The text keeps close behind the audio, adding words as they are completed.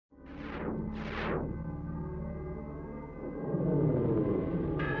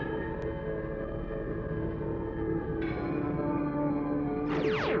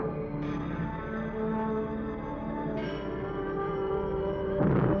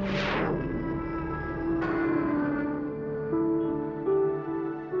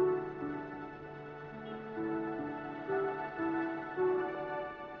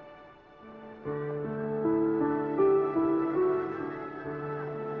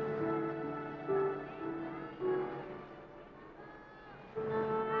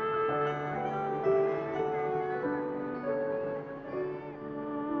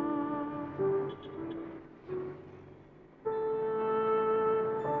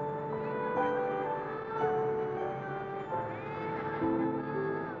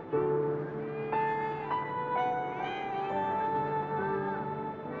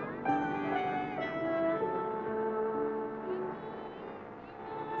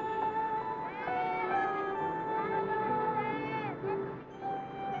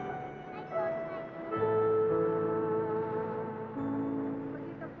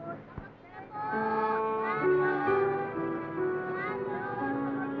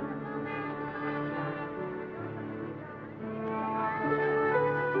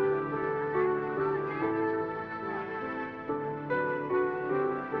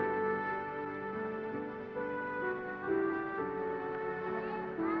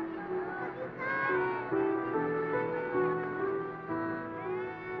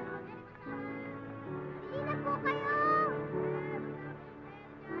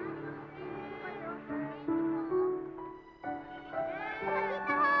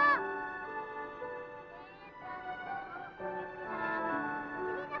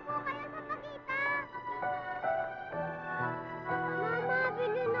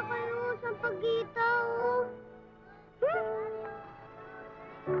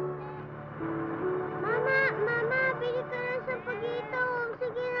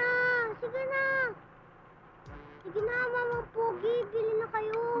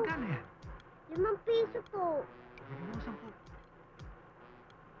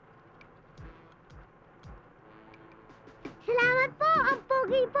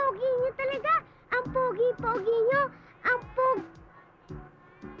pogi-pogi niyo talaga. Ang pogi-pogi niyo. Ang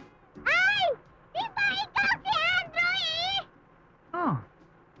Ay! Di ba ikaw si Andrew eh? Oh.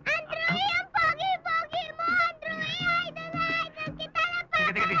 Andrew, ang pogi-pogi mo, Andrew! Idol kita na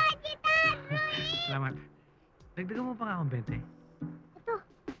papalay kita, Andrew! Salamat. Dagdagan mo pa nga akong 20. Ito.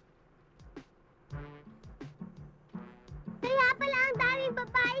 Kaya pala ang daming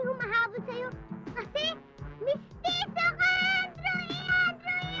babaeng humahabol sa'yo. Kasi, mistiso ka, Andrew!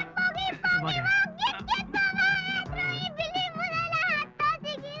 Andrew, ang pogi-pogi mo! Git-git mo nga, Andrew! Bili mo na lahat to!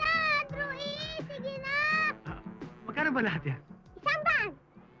 Sige na, Andrew! Sige na! Magkano ba lahat yan? $100.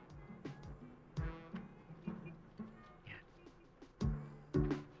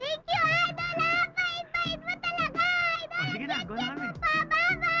 Thank you, Idol! Bait-bait mo talaga, Idol! Sige na, go na kami.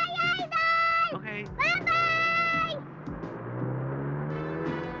 Bye-bye, Idol! Okay. Bye-bye!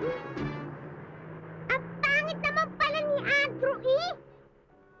 Ang pangit naman pala ni Andrew, eh!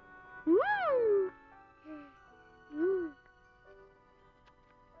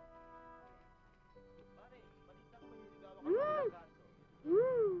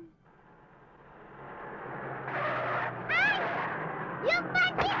 Ay! Yung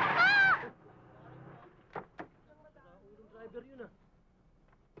pansit ko!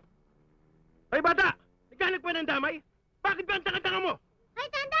 Ay, bata! Naghanap pa ng damay? Bakit ba ang tanga-tanga mo? Hoy,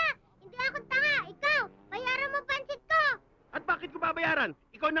 tanda! Hindi ako tanga! Ikaw! Bayaran mo pansit ko! At bakit ko babayaran?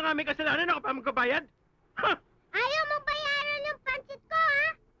 Ikaw na nga may kasalanan, ako pa magkabayad? Ha! Ayaw mo bayaran yung pansit ko, ha?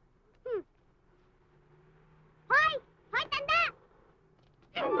 Hoy! Hoy, tanda!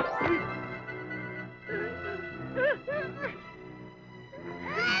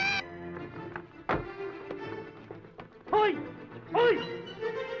 Hoy! Hoy!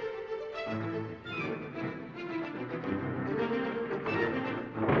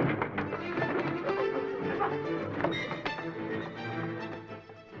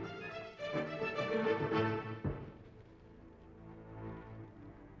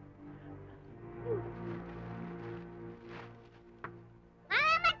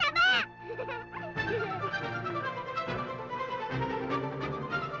 Mga mataba!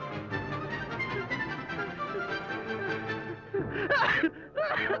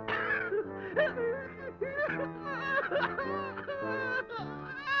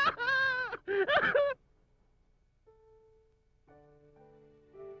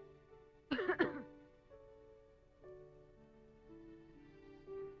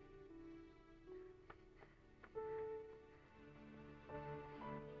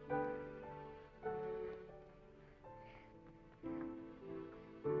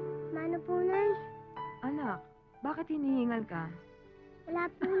 Mano po, Nay? Anak, bakit hinihingal ka? Wala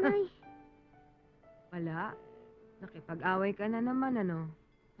po, Nay. Wala. Nakipag-away ka na naman, ano?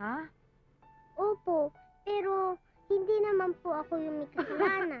 Ha? Opo, pero hindi naman po ako yung may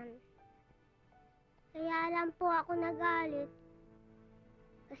kasalanan. Kaya lang po ako nagalit.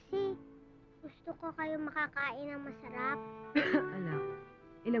 Kasi gusto ko kayo makakain ng masarap. Anak,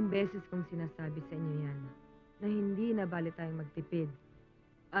 ilang beses kong sinasabi sa inyo yan na hindi na bali tayong magtipid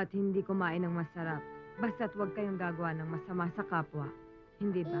at hindi kumain ng masarap. Basta't huwag kayong gagawa ng masama sa kapwa.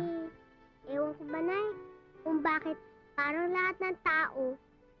 Hindi ba? Ewan ko ba, Nay, kung bakit parang lahat ng tao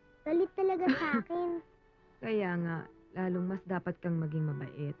galit talaga sa akin. Kaya nga, lalong mas dapat kang maging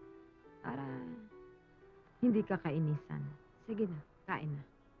mabait para hindi ka kainisan. Sige na, kain na.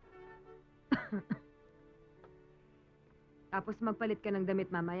 Tapos magpalit ka ng damit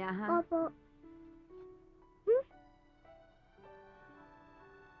mamaya, ha? Opo.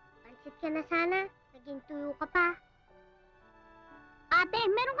 Pansit ka na sana. Naging tuyo ka pa. Ate,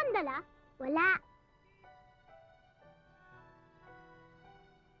 meron kang dala? Wala.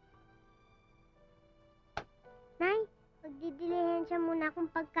 Nay, magdidilihan muna akong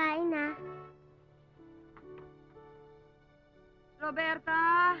pagkain, ha? Roberta!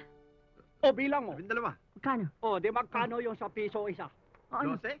 O, bilang mo. Dalawa. Magkano? O, di magkano yung sa piso isa? O,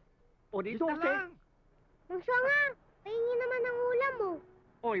 ano? 12? O, di Isa 12. lang. Mangso nga, pahingi naman ng ulam mo.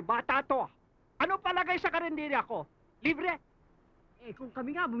 Oy, bata to. Ano palagay sa karinderya ko? Libre? Eh, kung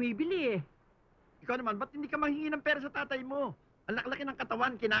kami nga bumibili eh. Ikaw naman, ba't hindi ka manghingi ng pera sa tatay mo? Ang laki ng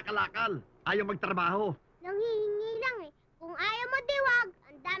katawan, kinakalakal. Ayaw magtrabaho. Nanghihingi lang eh. Kung ayaw mo diwag,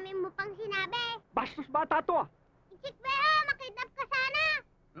 ang dami mo pang sinabi. Bastos bata to. Isikbeo, makidnap ka sana.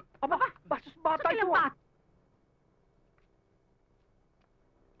 Aba, bastos bata ito.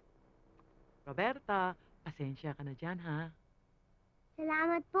 Roberta, pasensya ka na dyan, ha?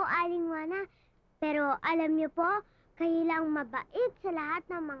 Salamat po, Aling Juana. Pero alam niyo po, kayo lang mabait sa lahat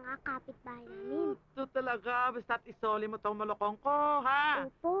ng mga kapitbahay namin. Ito talaga, basta't isoli mo tong malokong ko, ha?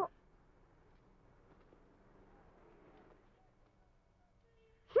 Opo.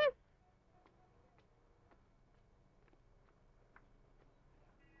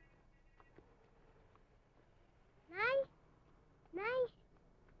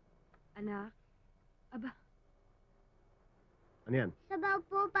 Anak? Aba, Ano yan? Sabaw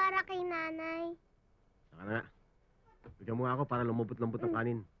po para kay nanay. Saka na nga. Bigyan mo nga ako para lumubot-lambot ng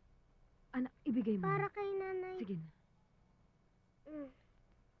kanin. anak, ibigay mo. Para kay nanay. Sige na. Mm.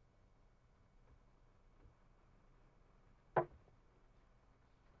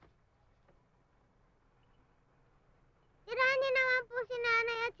 Tirahan niyo naman po si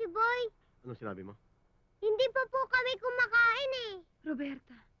nanay at si Boy. Anong sinabi mo? Hindi pa po kami kumakain eh.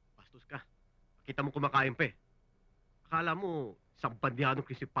 Roberta, Bastos ka. Kita mo kumakain pa eh. Akala mo, isang bandyanong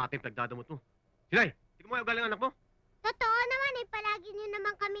kisipate yung nagdadamot mo. Sinay, tingnan mo yung galing anak mo. Totoo naman eh, palagi niyo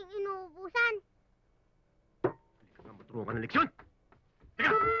naman kaming inuubusan. Hindi ka nga matulungan ka ng leksyon. Teka!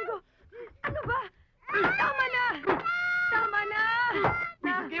 Domingo! Ano ba? Tama na! Tama na!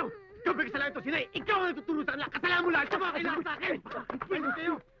 Pagod kayo! Ikaw ba kasalanan ito, Sinay? Ikaw ang nagtuturo sa kanila! Kasalanan mo lahat! Ikaw mga kailangan sa akin! Pagod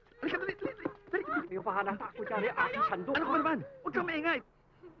kayo! Halika, dali, dali, dali. Kayo pa halata ako dyan yung aking sandok. Ano ka ba naman? Huwag kang maingay.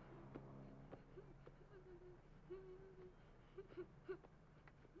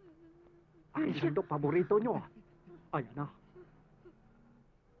 Aking sandok, paborito nyo. Ayan na.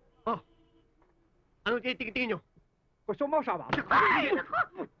 Anong tinitingin nyo? Gusto mo sa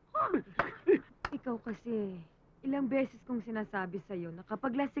Ikaw kasi, ilang beses kong sinasabi sa'yo na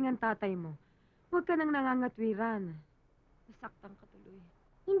kapag lasing ang tatay mo, huwag ka nang nangangatwiran. Nasaktan ka tuloy.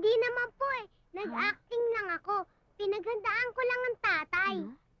 Hindi naman po eh. Nag-acting lang ako. Pinaghandaan ko lang ang tatay.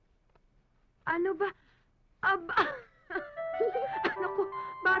 Ano? Ano ba? Aba! Ano ko?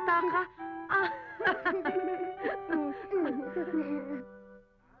 Bata ka? Ah.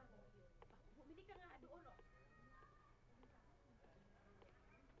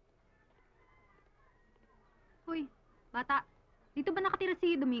 Hoy, bata. Dito ba nakatira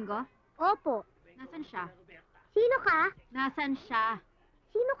si Domingo? Opo. Nasaan siya? Sino ka? Nasaan siya?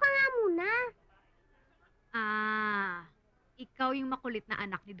 Sino ka nga muna? Ah, ikaw yung makulit na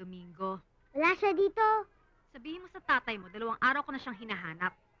anak ni Domingo. Wala siya dito. Sabihin mo sa tatay mo, 2 araw ko na siyang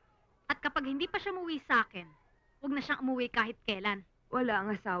hinahanap. At kapag hindi pa siya umuwi sa akin, huwag na siyang umuwi kahit kailan. Wala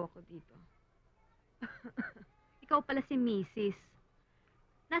ang asawa ko dito. Ikaw pala si Mrs.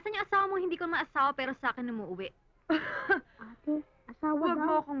 Nasaan yung asawa mo hindi ko maasawa pero sa akin umuwi? Ate, asawa Huwag daw.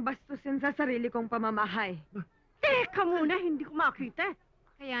 mo akong bastusin sa sarili kong pamamahay. Teka muna, hindi ko makita.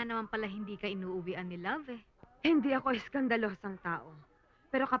 Kaya naman pala hindi ka inuuwian ni Love eh. Hindi ako iskandalosang tao.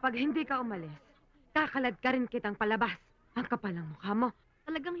 Pero kapag hindi ka umalis, kakalad ka rin kitang palabas. Ang kapal ng mukha mo.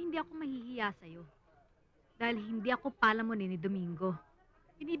 Talagang hindi ako mahihiya sa'yo. Dahil hindi ako palamunin ni Domingo.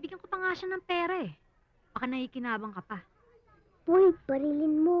 Binibigyan ko pa nga siya ng pera eh. Baka nakikinabang ka pa. Uy,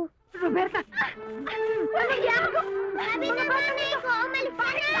 barilin mo. Roberta! Santiago! Sabi na nanay ko, umalis ka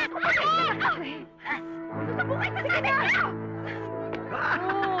na! Susubukay sa kanya!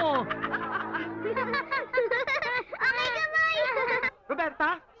 Oh! Okay ka, Boy! Roberta,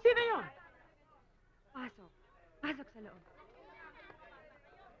 sino yun? Pasok. Pasok sa loob.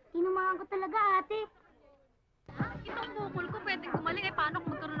 Tinumakan ko talaga, ate. Itong bukol ko pwedeng gumaling eh. Paano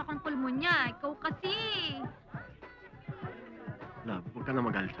kung magkaroon ako ng pulmonya? Ikaw kasi. Love, huwag ka na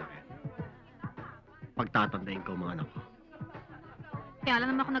magalit sa akin. Pagtatandayin ko mga anak ko. Kaya lang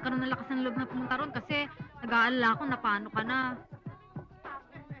naman ako nagkaroon ng lakas ng loob na pumunta ron kasi nag-aalala ako na paano ka na.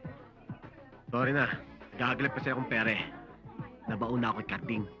 Sorry na. Nagagalap kasi akong pere. Nabauna ako kay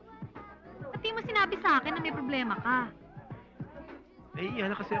Karding. At di mo sinabi sa akin na may problema ka.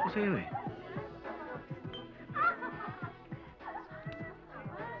 Naiiyan na kasi ako sa'yo eh.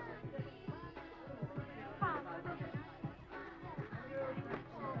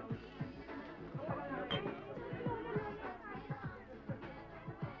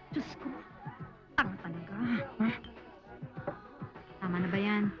 Diyos ko, tanga talaga. Tama na ba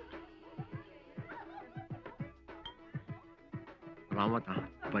yan? Salamat ha.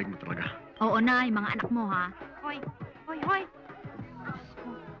 Bait mo talaga. Oo na, yung mga anak mo ha. Hoy, hoy, hoy. Diyos ko,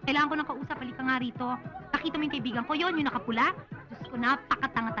 kailangan ko ng kausap. Halika nga rito. Nakita mo yung kaibigan ko, yon yung nakapula. Diyos ko,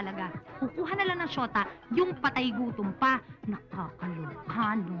 napakatanga talaga. Kukuha na lang ng syota, yung patay gutom pa. Nakakaloka,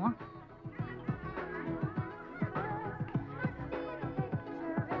 no?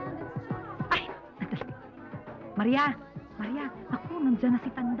 Ay, Maria, Maria, ako, nandiyan na si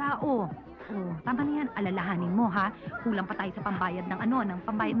Tandao. Oh, tama na yan. Alalahanin mo, ha? Kulang pa tayo sa pambayad ng ng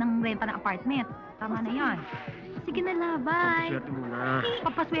pambayad ng renta ng apartment. Tama na yan. Sige na la, bye. Swerte mo na.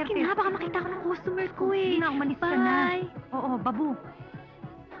 Papaswerte. Sige na, baka makita ko ng customer ko eh. Sige na, umalis ka na. Oo, babu.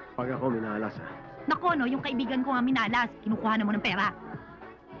 Pag ako minalas ha. Nako, no, yung kaibigan ko nga minalas. Kinukuha na mo ng pera.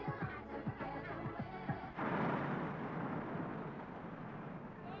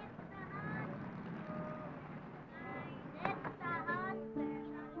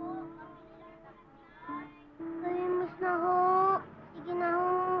 Kalimus na ho. Sige na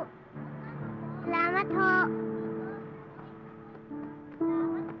ho.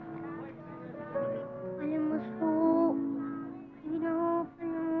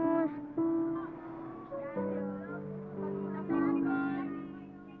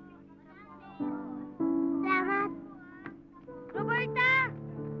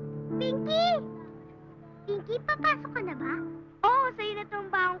 Vicky, papasok ka na ba? Oo, sa'yo na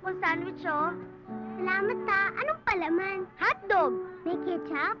tong baong kong sandwich, oh. Salamat, ta. Anong palaman? Hotdog. May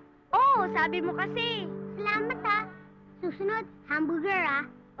ketchup? Oo, sabi mo kasi. Salamat, ta. Susunod, hamburger, ah.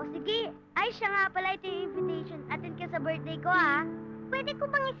 O sige. Ay, siya nga pala ito yung invitation. Attend ka sa birthday ko, ah. Pwede ko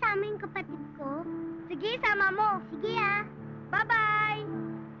bang isama yung kapatid ko? Sige, sama mo. Sige, ah. Bye-bye!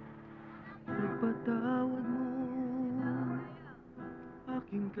 Ipatawad mo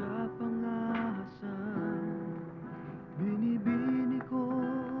aking kapangahasan. Binibini ko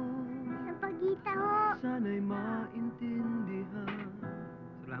Sa pagita ho. sana'y maintindihan.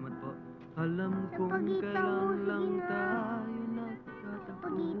 Salamat po. Alam Sa kong pagita mo, kailan sige lang na. tayo nagkatagpo.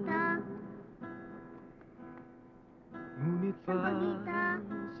 Pagita. Ngunit Sa pagita. parang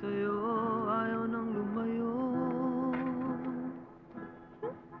sa'yo ayaw nang lumayo.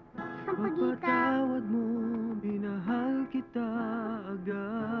 Sa pagita. Pagpatawad mo, binahal kita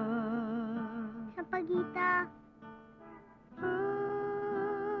agad. Sa pagita.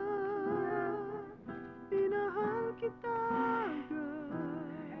 Binahal kita agad.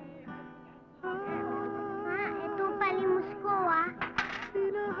 Ma, ito palimos ko, ah.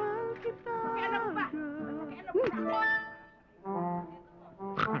 Binahal kita agad.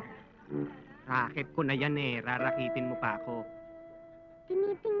 Racket ko na yan eh. Rarakitin mo pa ako.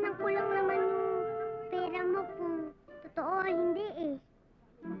 Tinitingnan ko lang naman yung pera mo kung totoo o hindi, eh.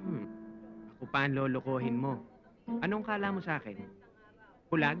 Ako pa ang lolokohin mo. Anong kala mo sa akin?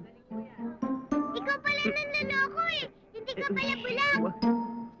 Bulag? Ikaw pala nanloloko, eh. Hindi ka pala bulag.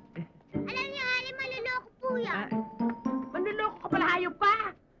 Alam niyo, Ali, maloloko po yan. Manloloko ka pala, hayop pa!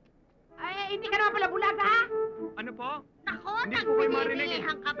 Ay, hindi ka naman pala bulag, ha? Ano po? Nako, Hindi ko kayo marinig.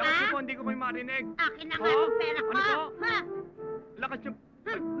 nagpinilihan ka ba? Lakas po, hindi ko kayo marinig. Akin na Po? nga yung pera ko. Ano po? Ha? Lakas yung...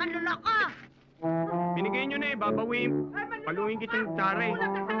 Manloloko. Binigay nyo na eh, babawiin. Paluin kitang tsara eh.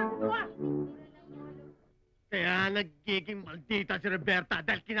 Kaya nagiging maldita si Roberta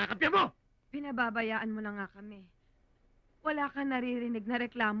dahil kinakampiyan mo! Pinababayaan mo na nga kami. Wala kang naririnig na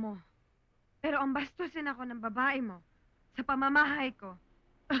reklamo. Pero ang bastusin ako ng babae mo sa pamamahay ko,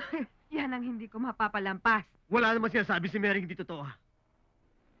 yan ang hindi ko mapapalampas. Wala naman sinasabi si Mary hindi totoo.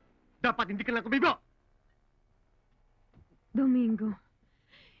 Dapat hindi ka lang kumibo! Domingo,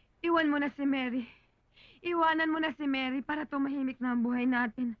 iwan mo na si Mary. Iwanan mo na si Mary para tumahimik na ang buhay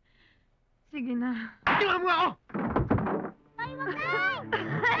natin. Sige na. Tingnan mo ako! Ay, wag na!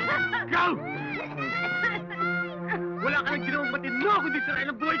 Ikaw! Wala ka nang ginawang batid mo kundi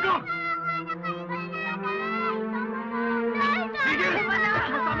sirain ang buhay ko! Sige!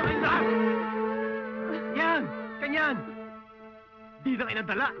 Sumasama kayong lahat! Yan! Kanyan! Di na kayo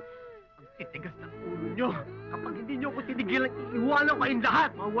nadala! Ang titigas ng ulo nyo! Kapag hindi nyo ako tinigilan, iiwanan ko kayong lahat!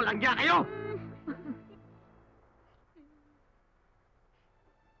 Mga walang hiya kayo!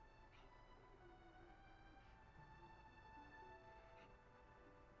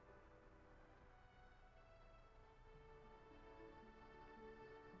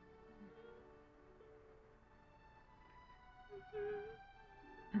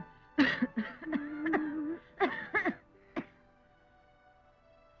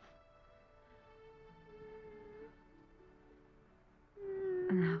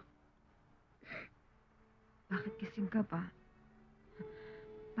 Anak, bakit gising ka pa?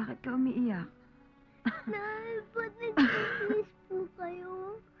 Bakit ka umiiyak? Nay, ba't nag-miss po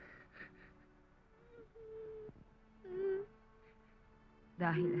kayo?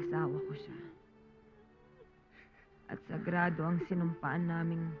 Dahil asawa ko siya. At sagrado ang sinumpaan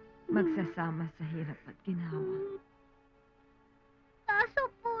naming magsasama sa hirap at ginawa. Kaso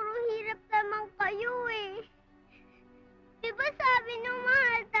puro hirap naman kayo, eh. Di ba sabi nung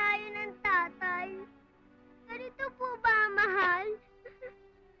mahal tayo ng tatay? Ganito po ba ang mahal?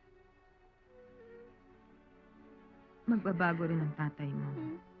 Magbabago rin ang tatay mo.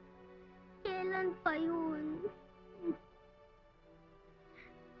 Kailan pa yun?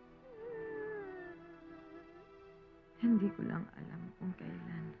 Hindi ko lang alam kung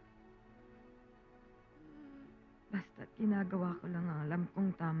kailan. Basta't ginagawa ko lang ang alam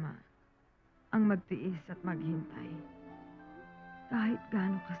kong tama. Ang magtiis at maghintay. Kahit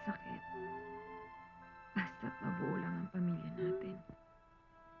gaano kasakit. Basta't mabuo lang ang pamilya natin.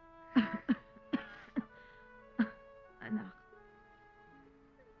 Anak,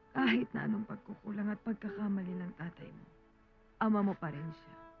 kahit na anong pagkukulang at pagkakamali ng tatay mo, ama mo pa rin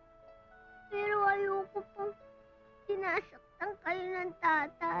siya. Pero ayoko pong sinasaktan kayo ng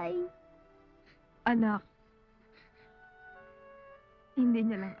tatay. Anak, hindi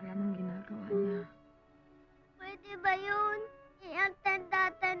niya lang alam ang ginagawa niya. Pwede ba yun? Ang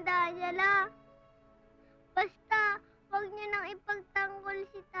tanda-tanda niya lang. Basta, huwag niyo nang ipagtanggol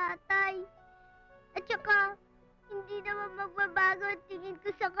si tatay. At saka,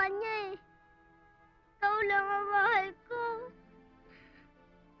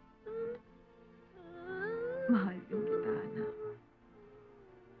 Mahal din kita, anak.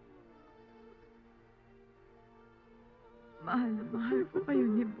 Mahal na mahal ko kayo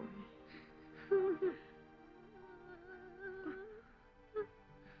ni Boy.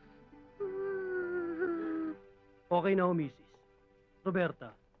 Okay na ho, Mrs.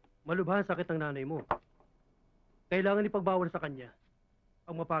 Roberta, malubha ang sakit ng nanay mo. Kailangan ipagbawal sa kanya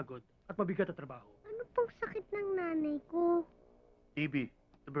ang mapagod at mabigat na trabaho. Ano pong sakit ng nanay ko? TB,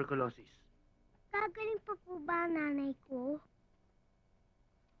 tuberculosis. Gagaling pa po ba ang nanay ko?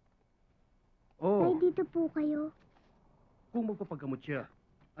 Oo, Ay, dito po kayo. kung magpapagamot siya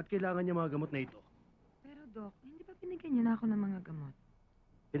at kailangan niya mga gamot na ito. Pero, Doc, hindi ba binigyan niyo na ako ng mga gamot?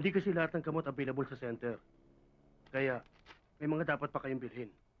 Hindi kasi lahat ng gamot available sa center. Kaya, may mga dapat pa kayong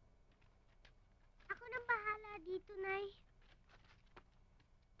bilhin. Ako nang bahala dito, Nay.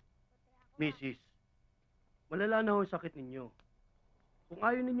 Mrs., malala na ho ang sakit ninyo. Kung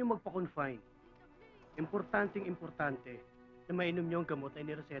ayaw ninyo magpa-confine, importante na mainom niyo ang gamot na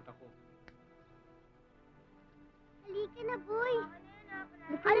inireseta ko. Halika na, boy.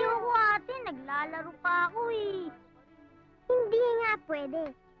 Ayoko, ate. Naglalaro pa ako, eh. Hindi nga pwede.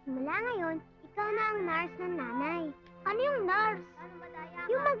 Simula ngayon, ikaw na ang nurse ng nanay. Ano yung nurse?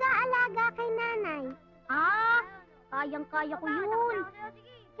 Yung mag-aalaga kay nanay. Ah, kayang-kaya ko yun.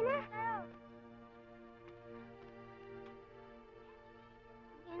 Sige na.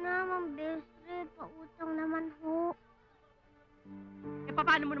 Sige na, Ma'am Desre. Pautang naman ho. Eh,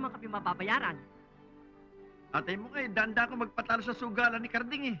 paano mo naman kami mababayaran? Atay mo kay danda ko magpatalo sa sugalan ni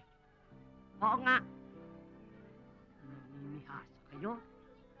Carding eh. Oo nga. Namimihasa kayo.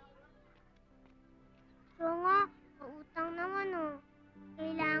 So nga, pautang naman oh.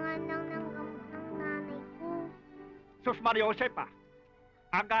 Kailangan lang ng gamot ng nanay ko. Sus Mariosep ah.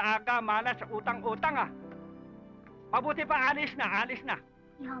 Aga-aga malas sa utang-utang ah. Mabuti pa alis na.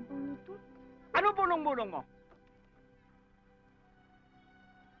 Ihabang nito. Ano bulong-bulong mo?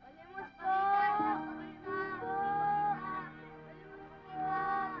 Palimos po!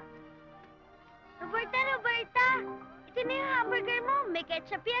 Roberta! Ito na yung hamburger mo. May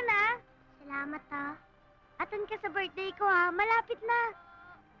ketchup yan, ha? Salamat, ha? Atan ka sa birthday ko, ha? Malapit na.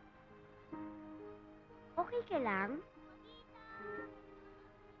 Okay ka lang?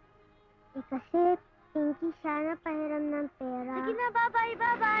 Eh, kasi Pinky sana pahiram ng pera. Sige na,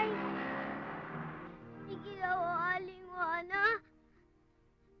 bye-bye! Sige na, Aling Juana.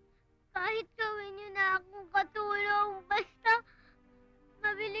 Kahit gawin niyo na akong katulong, basta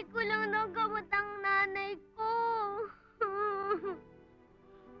mabili ko lang ng gamot ang nanay ko.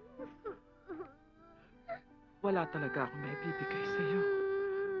 Wala talaga akong maibibigay sa'yo.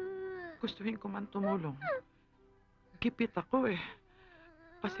 Gustuhin ko man tumulong. Gipit ako eh.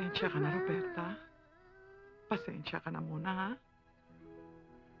 Pasensya ka na, Roberta. Pasensya ka na muna, ha?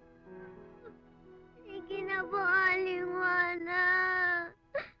 Sige na po, Aling Juana.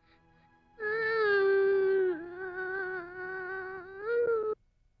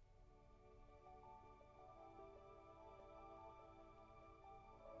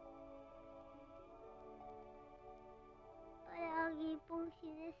 Palagi pong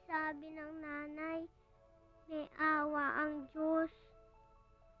sinasabi ng nanay, may awa ang Diyos.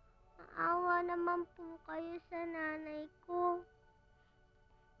 Maawa naman po kayo sa nanay ko.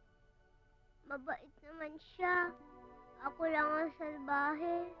 Mabait naman siya. Ako lang ang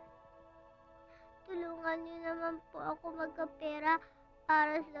salbahe. Tulungan niyo naman po ako magkapera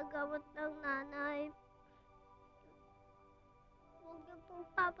para sa gamot ng nanay. Huwag niyo pong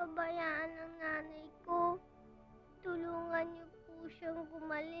papabayaan ang nanay ko. Tulungan niyo po siyang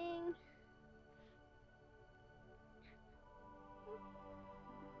gumaling.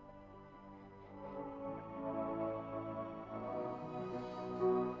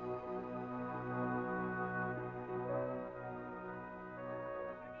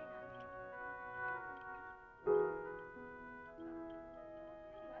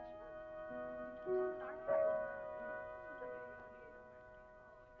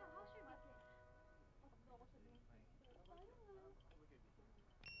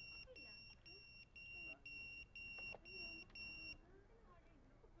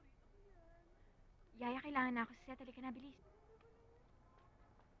 Yaya, kailangan na ako sa set. Halika na, bilis.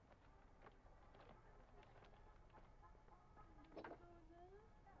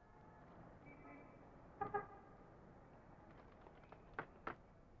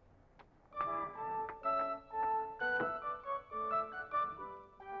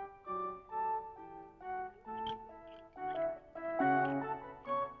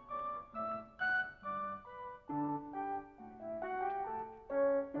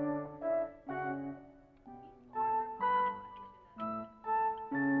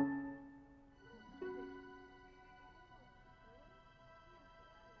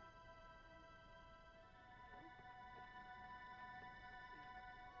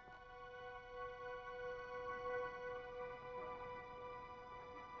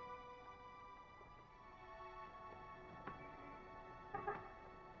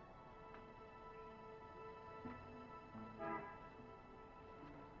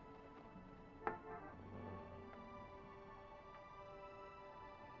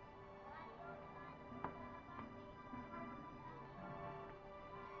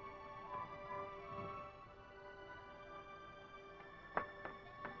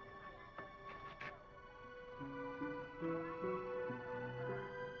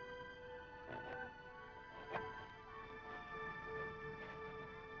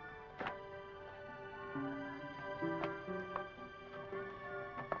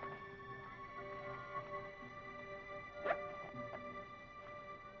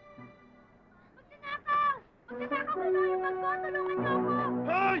 Nanakaw mo na yung bag ko! Tulungan niyo ako!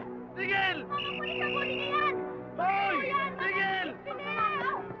 Hoy! Tigil! Mga pulis ang huli na yan! Hoy! Tigil!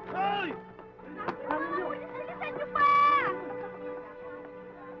 Bilis! Hoy! Mga pulis, bilisan niyo pa!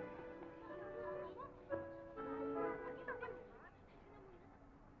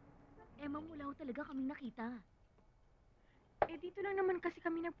 Emma, mula ho talaga kaming nakita. Eh, dito lang naman kasi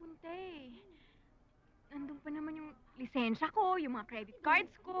kami napunta eh. Nandun pa naman yung lisensya ko, yung mga credit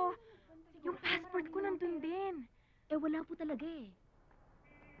cards ko. Yung passport ko nandun din. Eh, wala po talaga eh.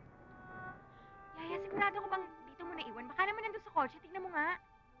 Yaya, sigurado ko bang dito mo naiwan? Baka naman nandun sa kotse. Tignan mo nga.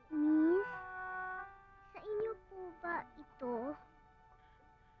 Miss, sa inyo po ba ito?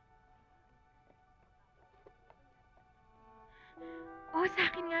 Oh, sa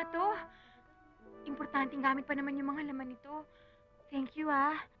akin nga to. Importanteng gamit pa naman yung mga laman nito. Thank you,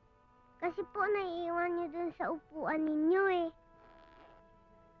 ah. Kasi po naiiwan niyo dun sa upuan ninyo eh.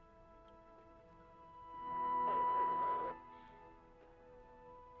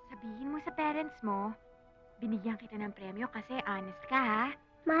 Sabihin mo sa parents mo, binigyan kita ng premyo kasi honest ka, ha?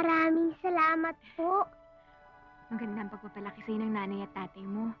 Maraming salamat po. Maganda ang pagpapalaki sa'yo ng nanay at tatay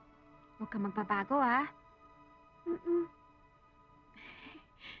mo. Huwag ka magbabago, ha? Mm-mm.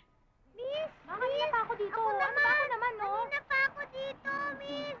 Miss! Kanina pa ako dito. Ako naman! Ako naman, no? Kanina pa ako dito,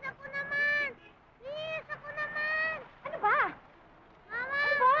 Miss! Ako naman! Miss! Ako naman! Ano ba? Mama!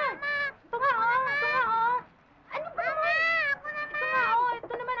 Ano ba? Mama! Ito nga, oh. Ito nga, oh. Ano ba Mama! naman? Ako naman! Ito nga, oh.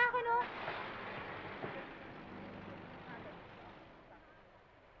 Ito naman akin, oh.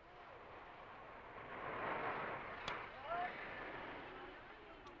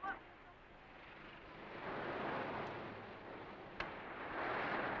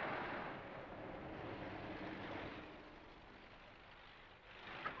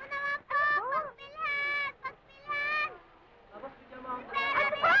 Ako naman po! Pagbilhan! Pagbilhan!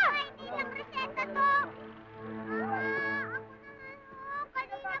 Ano ba? Hindi niyang reseta to! Mama! Ako naman ho!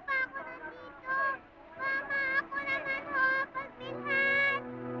 Kanina pa ako nandito! Mama! Ako naman ho! Pagbilhan!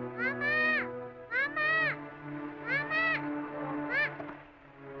 Mama! Mama! Mama! Ma!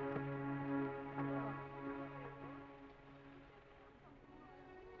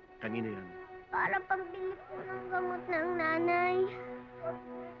 Kanino yan? Para pambili po ng gamot ng nanay.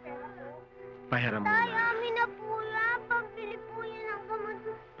 Pahiram mo Tay, na. amin na po yan. Pambili po yan ng gamot.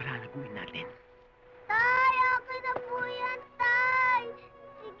 Palalaguin natin. Tay, akin na po yan, Tay.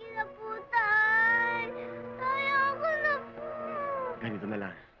 Sige na po, Tay. Tay, akin na po. Ganito na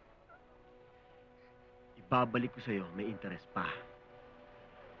lang. Ibabalik ko sa'yo, may interest pa.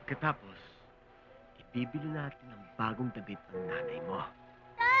 Pagkatapos, ibibili natin ng bagong damit ng nanay mo.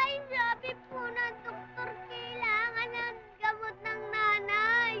 Tay, sabi po ng doktor, kailangan ng gamot ng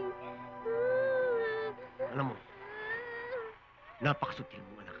nanay. Alam mo, napakasutil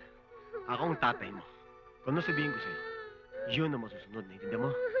mo, anak. Ako ang tatay mo. Kung ano sabihin ko sa'yo, yun ang masusunod. Naintindihan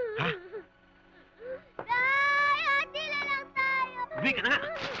mo? Ha? Tay, ate na lang tayo. Uwi ka na nga!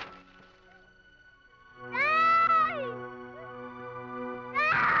 Tay!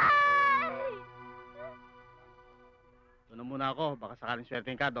 Tay! Ito na muna ako. Baka sakaling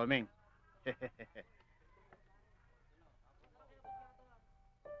swertein ka, Doming.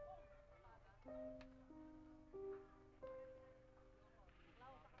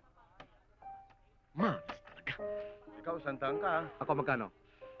 Malas talaga. Ikaw, sandaan ka. Ako magkano?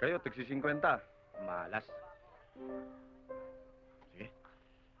 Kayo, tigsi 50. Malas. Sige.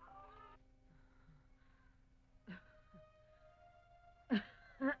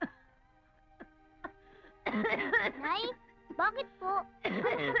 Nay, bakit po?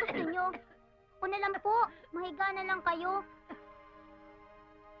 Ano gusto niyo? Ako na lang po. Mahiga na lang kayo.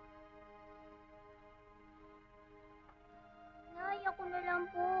 Nay, ako na lang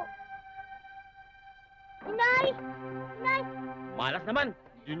po. Nay! Nay! Malas naman.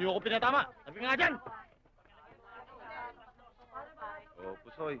 Hindi niyo ako pinatama. Sabi nga dyan. Oh,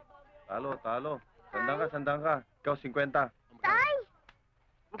 Pusoy. Talo, talo. Sandang ka. Ikaw, 50. Tay!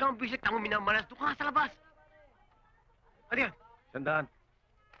 Huwag kang bisit ang minamalas. Doon ka sa labas. Ano yan? Sandaan.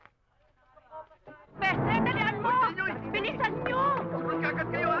 Peste, dalian mo! Hoy, dali nyo! Bilisan nyo! Magkagat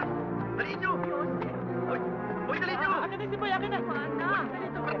kayo, ha? Dali nyo! Hoy, dali nyo! Ano din si Boy? Akin na! Mana!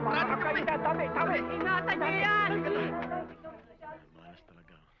 Parang kami! Tabi! Ingatan nyo yan! Malas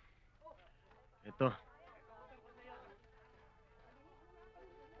talaga. Ito.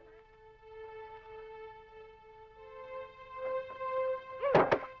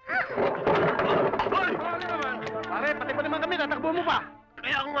 Hoy! Pare, pati pa naman kami. Tatakbo mo pa.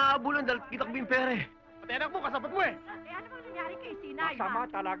 Kaya ako nga abulan dahil kita ko yung pere. Pati anak mo, kasapat mo eh. Eh, ano bang nangyari kay Sinay? Sama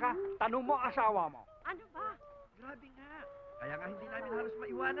talaga. Tanong mo asawa mo. Ano ba? Grabe nga. Kaya nga hindi namin halos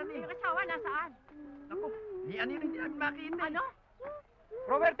maiwanan eh. Yung asawa nasaan? Naku, Ano yun hindi namin makita? Ano?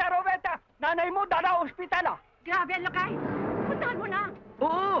 Roberta, Roberta! Nanay mo dala ospital ah! Grabe ang lakay! Puntahan mo na!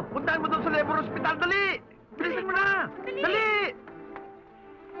 Oo! Puntahan mo doon sa Labor Hospital! Dali! Bilisan mo na! Dali!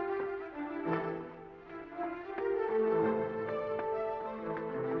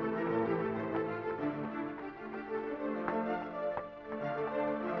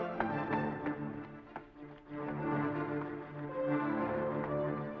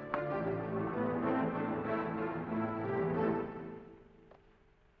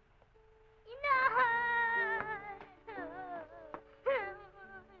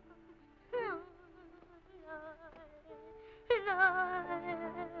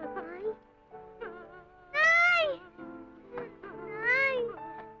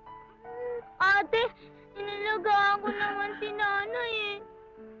 Ate, inalagaan ko naman si nanay eh.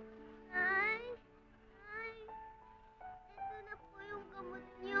 Nay, ito na po yung gamot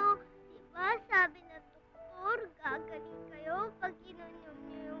niyo. Diba sabi na doktor, gagaling kayo pag ininom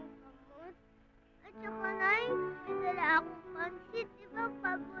niyo yung gamot. At saka nay, may dala akong pansit. Diba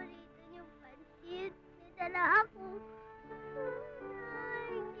paborito niyong pansit? May dala ako.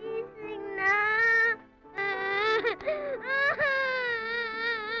 Nay, gising na.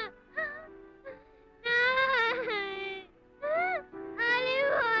 Nay!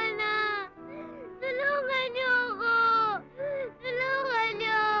 Aliwana! Tulungan niyo ako! Tulungan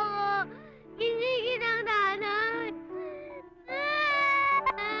niyo ako! Gisingin ang nanay!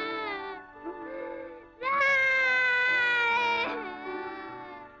 Nay!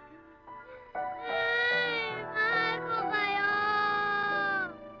 Mahal ko kayo!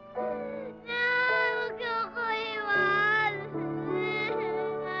 Nay, huwag niyo ako iwan!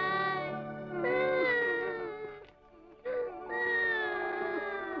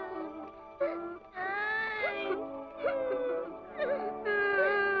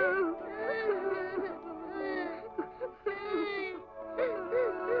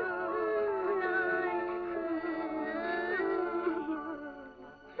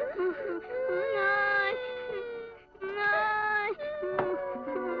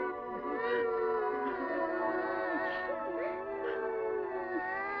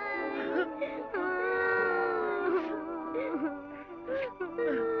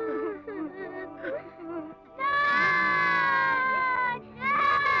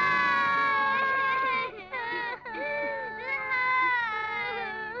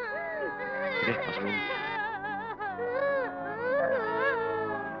 Sige, pasok mo.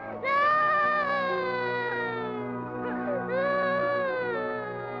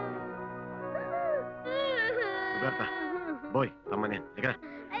 Roberta, boy, tama na yan. Halika na.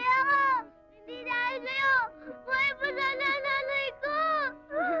 Ayoko! Hindi dahil sa'yo! Buhay pa sana ang nanay ko!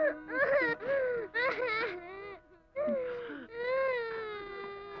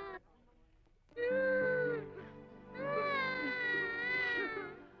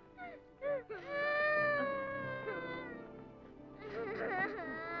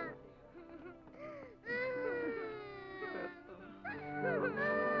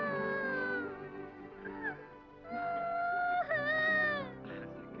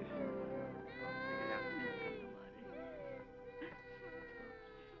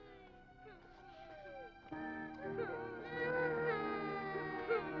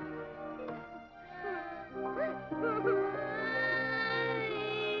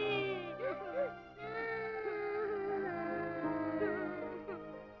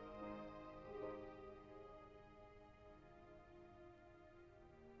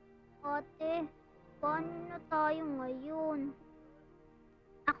 Ate, paano na tayo ngayon?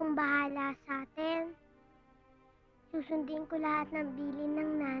 Akong bahala sa atin. Susundin ko lahat ng bilin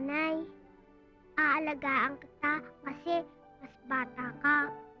ng nanay. Aalagaan kita kasi mas bata ka.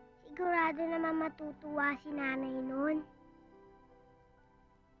 Sigurado naman matutuwa si nanay nun.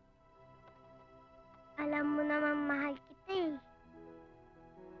 Alam mo naman mahal kita eh.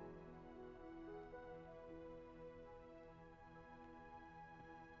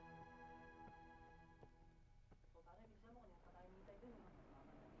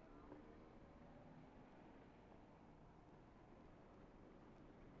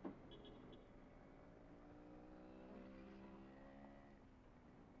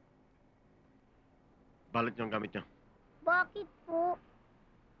 Balot niyo ang gamit niyo. Bakit po?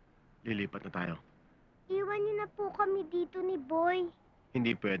 Lilipat na tayo. Iwan niyo na po kami dito ni Boy.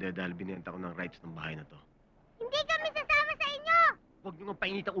 Hindi pwede dahil binenta ko ng rights ng bahay na to. Hindi kami sasama sa inyo! Huwag niyo nga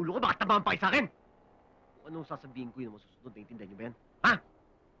painit ang ulo ko, baka tabahan pa kayo sa akin! Kung anong sasabihin ko yun ang masusunod, naiintindihan niyo ba yan? Ha?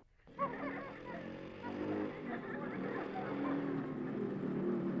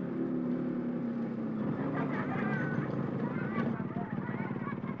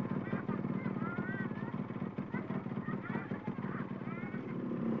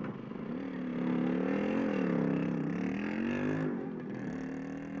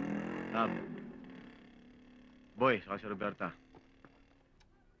 boy, saka si Roberta.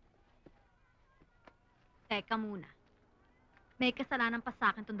 Teka muna. May kasalanan pa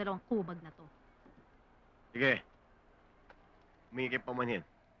sa akin tong dalawang kubag na to. Sige. Humingi kayo pamanhin.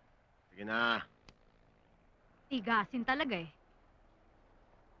 Sige na. Tigasin talaga eh.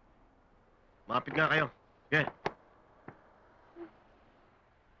 Mapit nga kayo. Sige.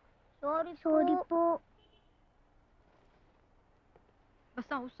 Sorry po.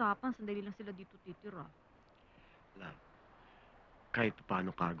 Basta usapan, sandali lang sila dito titira. Love, kahit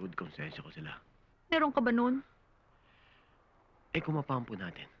paano kagod, konsensya ko sila. Meron ka ba nun? Eh, kung mapampo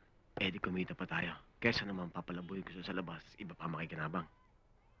natin, eh di kumita pa tayo. Kesa naman papalabuhin ko sa labas, iba pa makikinabang.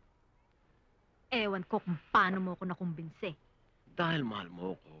 Ewan ko kung paano mo ako nakumbinse. Dahil mahal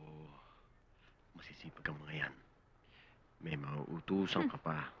mo ko, masisipag ang mga yan. May mauutusan ka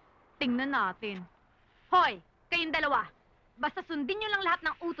pa. Tingnan natin. Hoy, kayong dalawa. Basta sundin nyo lang lahat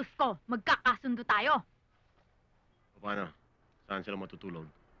ng utos ko. Magkakasundo tayo. Paano? Saan sila matutulog?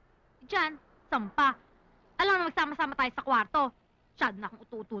 Diyan, sampa. Alam na magsama-sama tayo sa kwarto. Masyado na akong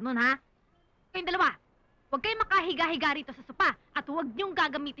ututo nun, ha? Kayong dalawa, huwag kayong makahiga-higa rito sa sopa at huwag niyong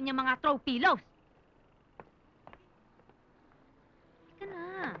gagamitin yung mga throw pillows. Ika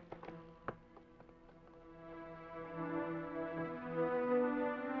na.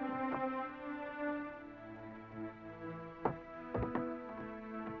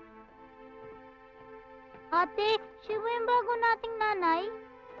 Ate, siya ba yung bago nating nanay?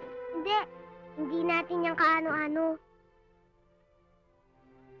 Hindi natin yung kaano-ano.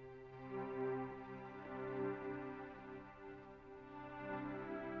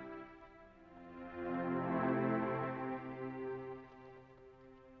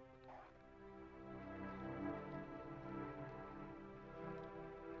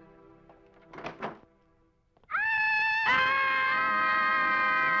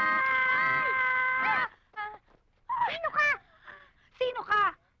 Sino ka? Sino ka?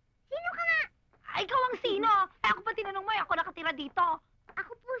 Sino ka nga? Ikaw ang sino? Ako pa tinanong mo, ako nakatira dito.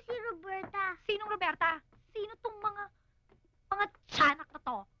 Ako po si Roberta. Sinong Roberta? Sino tong mga tiyanak na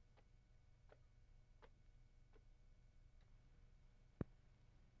to?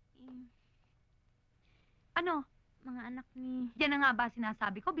 Ano? Mga anak ni... Yan na nga ba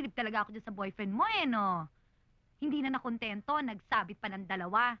sinasabi ko? Bilib talaga ako dyan sa boyfriend mo no? Hindi na nakontento, nagsabit pa ng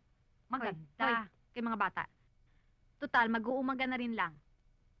dalawa. Maganda. Kay mga bata. Total, mag-uumaga na rin lang.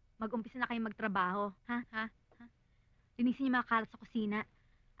 Mag-umpisa na kayong magtrabaho. Ha? Linisin yung mga kalat sa kusina.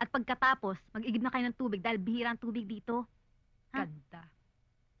 At pagkatapos, mag-igib na kayo ng tubig dahil bihira ang tubig dito. Ha? Ganda.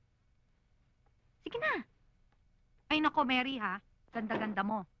 Sige na. Ay nako, Mary ha. Ganda-ganda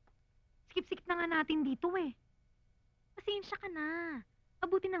mo. Skip-skip na nga natin dito eh. Pasensya ka na.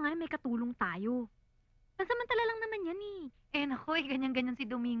 Mabuti na nga may katulong tayo. Pansamantala lang naman yan eh. Eh nako, ganyan-ganyan si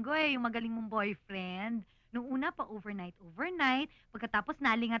Domingo eh, yung magaling mong boyfriend. Nung una pa overnight. Pagkatapos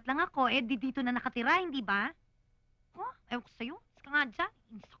nalingat lang ako, eh di dito na nakatira, hindi ba? Oh, ewan ko sa'yo. Iska nga dyan.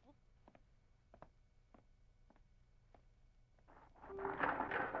 Inis ako.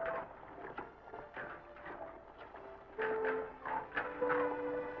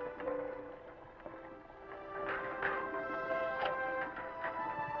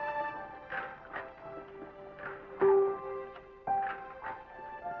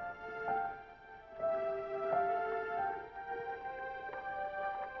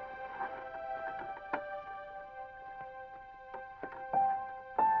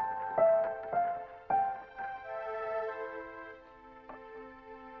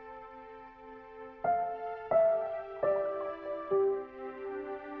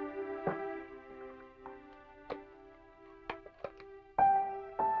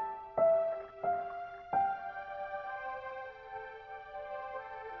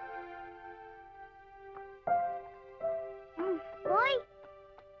 Hoy!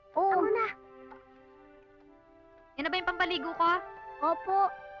 Oo. Ako na. Yan na ba yung pampaligo ko? Opo.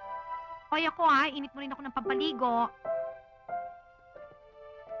 Hoy ako ha, init mo rin ako ng pampaligo.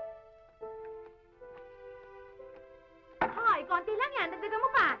 Hoy, konti lang yan. Dagdagan mo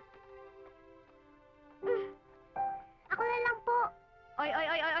pa. Ako na lang po.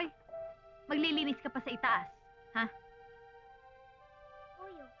 Oy. Maglilinis ka pa sa itaas. Ha?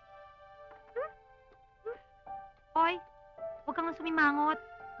 Uyo. Hoy, huwag kang sumimangot.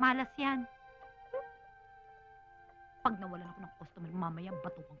 Malas yan. Pag nawalan ako ng customer, mamaya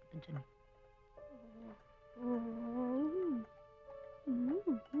batukan kita dyan.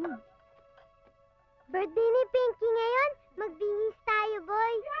 Birthday ni Pinky ngayon. Magbihis tayo,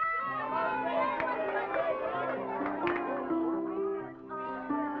 boy.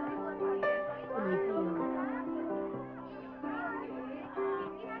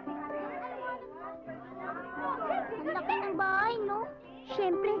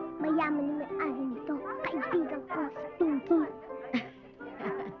 Siyempre, mayaman yung may-ari nito. Kaibigan ko, si Pinky.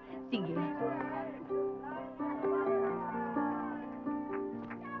 Sige.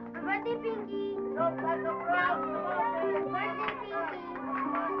 Birthday, Pinky! Birthday, Pinky!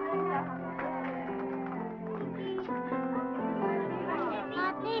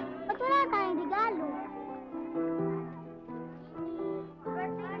 Ate, ba't wala tayong regalo?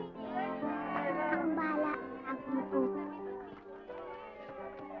 Akong bahala. Ako po.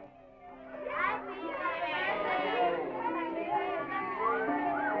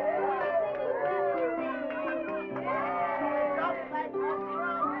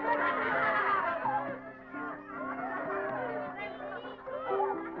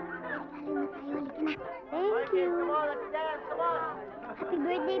 Thank you. Happy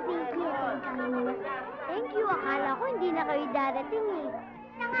birthday, Pinky. Thank you. Akala ko hindi na kayo darating eh.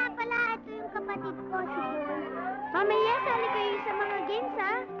 Siya nga pala, ito yung kapatid ko, si Paul. Mamaya, sali kayo sa mga games,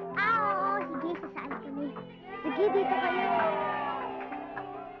 ha? Oo. Sige, sasali kami. Sige, dito kayo.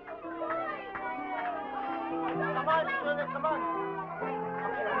 Come on.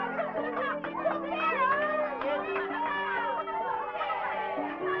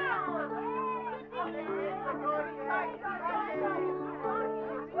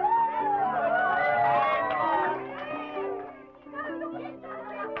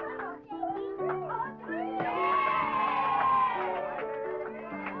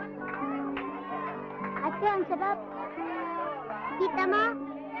 Ate, ang sarap. Kita mo?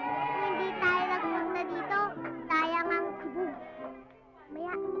 Kung hindi tayo nagpunta dito, sayang ang sibug.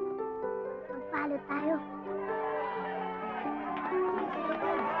 Maya, magpalo tayo.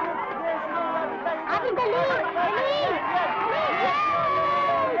 Ate, dali! Dali!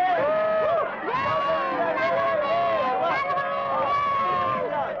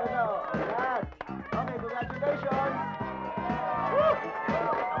 Okay, congratulations!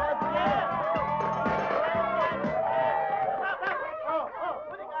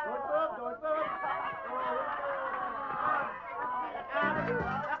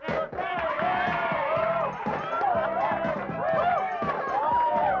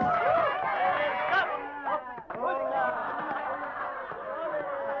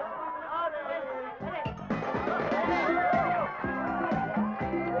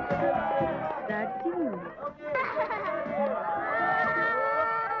 That's you.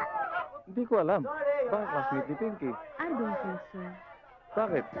 Hindi ko alam. Baka classmate ni Pinky. I don't think so.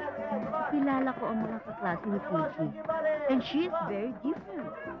 Bakit? Kilala ko ang mga kaklase ni Pinky. And she's very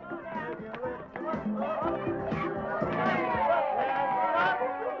different.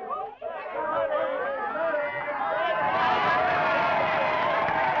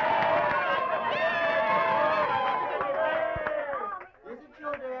 Listen,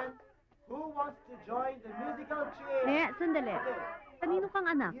 children. Who wants to join the musical chair? Eh, sandali. Kanino kang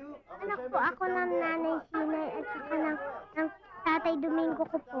anak? Anak po ako ng nanay Sinay at saka ng tatay Domingo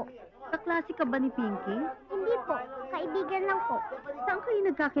ko po. Kaklase ka ba ni Pinky? Hindi po, kaibigan lang po. Saan kayo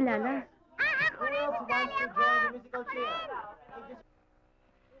nagkakilala? Ako rin, sali ako! Ako rin!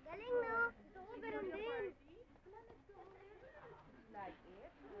 Galing, no? Gusto ko ganun din.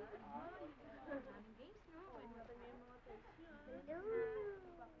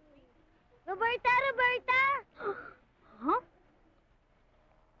 Roberta! Roberta! Huh?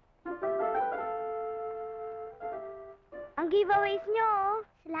 Ang giveaways nyo, oh.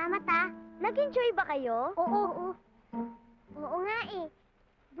 Salamat, ah. Nag-enjoy ba kayo? Oo. Oo nga, eh.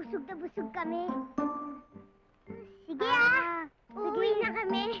 Busog na busog kami. Sige, ah. Uuwi na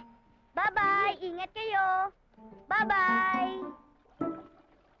kami. Bye-bye. Ingat kayo. Bye-bye.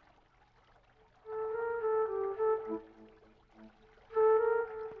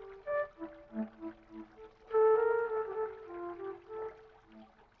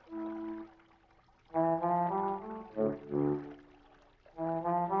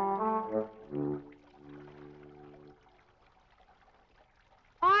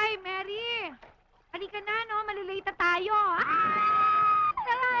 Hoy, Mary! Halika na, no? Malilate na tayo.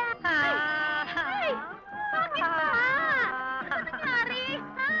 Ay! Bakit ba? Ano nangyari?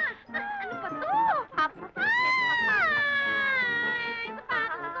 Ano ba to? Ay!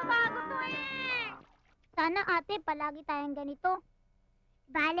 Bago to eh. Sana ate, palagi tayong ganito.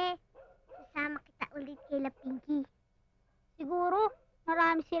 Bale, sasama kita ulit kay La Pinky. Siguro,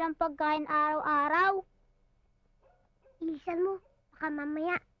 marami silang pagkain araw-araw. Ilisan mo, baka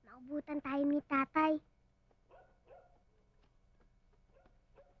mamaya maubutan tayo ni tatay.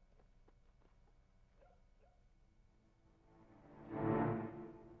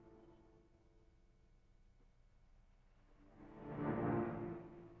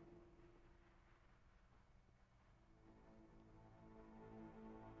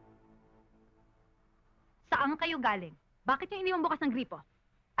 Saan kayo galing? Bakit yung iniwang bukas ng gripo?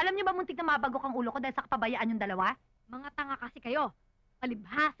 Alam niyo ba muntik na mabagok ang ulo ko dahil sa kapabayaan yung dalawa? Mga tanga kasi kayo.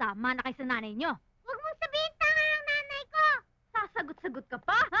 Palibhasa, mana kayo sa nanay niyo. Huwag mong sabihin tanga ang nanay ko! Sasagot-sagot ka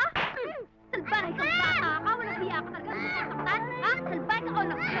pa, ha? Salbahe kang bata ka, walang hiya ka talaga, masasaktan, ha? Salbahe ka o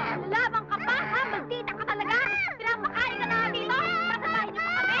lalabang ka pa, ha? Maldita ka talaga! Pinapakain ka na dito! Sasabahin niyo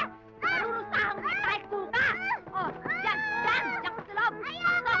pa kami! Marurusahan ko tayo kuka! O, dyan ka sa loob!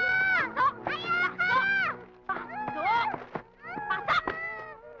 Pasok! Pasok!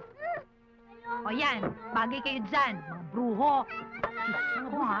 O yan, bagay kayo dyan, mga bruho! Mga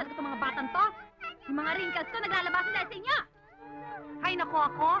bruho talaga itong mga batang to! Yung mga wrinkles ko naglalabasan dahil sa inyo! Ay, nako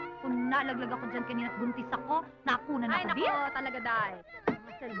ako. Kung nalaglag ako dyan kanina at buntis ako, nakunan ako din. Ay, nako talaga, Day.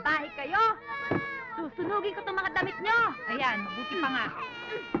 Mga salbahe kayo. Susunugin ko itong mga damit nyo. Ayan, mabuti pa nga.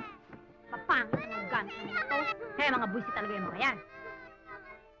 Mapangit ang mga gamit ng mga to. Kaya mga buwisi talaga yung mga yan.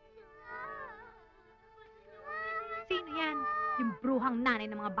 Sino yan? Yung bruhang nanay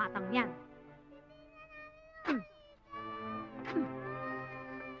ng mga batang yan.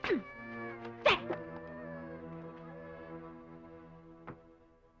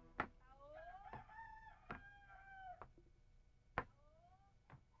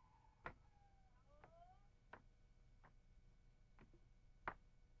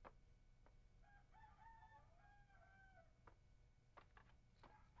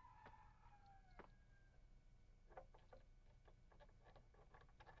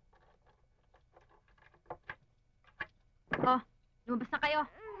 Oh, lumabas na kayo.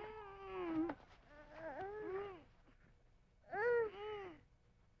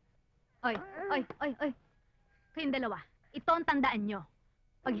 Oy. Kayong dalawa, ito ang tandaan nyo.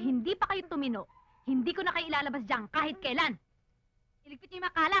 Pag hindi pa kayo tumino, hindi ko na kayo ilalabas dyan kahit kailan. Iligpit nyo yung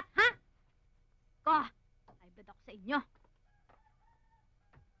mga kalat, ha? Ko, ay bad ako sa inyo.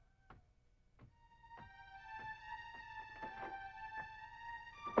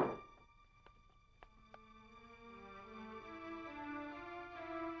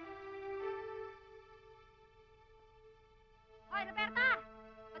 Hoy, Roberta!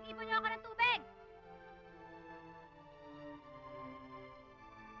 Mag-ipon niyo ako ng tubig!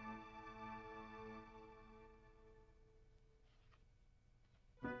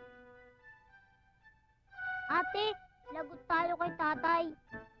 Ate, lagot tayo kay tatay.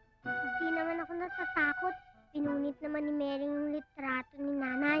 Hindi naman ako natatakot. Pinunit naman ni Mary yung litrato ni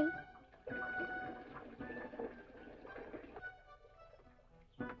nanay.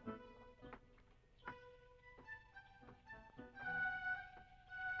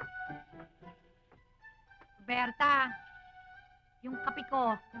 Roberta, yung kape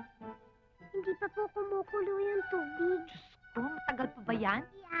ko. Hindi pa po kumukulo yung tubig. Oh, matagal pa ba yan?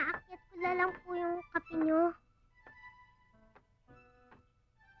 Iaakyat ko na lang po yung kape nyo.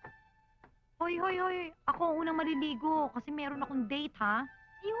 Hoy. Ako ang unang maliligo kasi meron akong date, ha?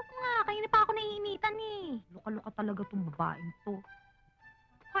 Ayoko nga, kanina pa ako naiinitan eh. Luka-luka talaga tong babaeng to.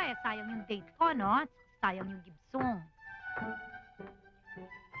 Hoy, sayang yung date ko, no? Sayang yung gibsong.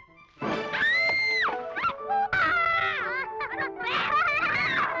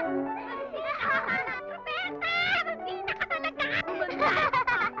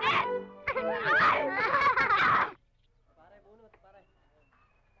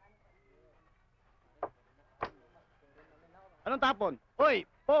 Anong tapon? Uy,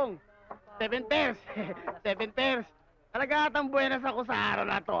 Pong! 7 pairs! 7 pairs! Talaga atang buenas ako sa araw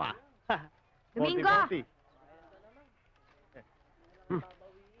na to, ah. Domingo! 40.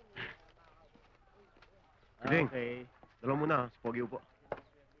 Piling. Okay. Dalawa muna, sa pogi upo.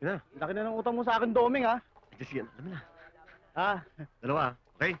 Yun na. Laki na ng utang mo sa akin, Doming, ha? Sige, alam mo na. Ha? Dalawa,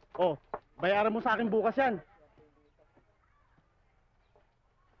 okay? Oh, bayaran mo sa akin bukas yan.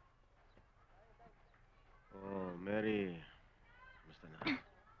 Oh, Mary. Basta na.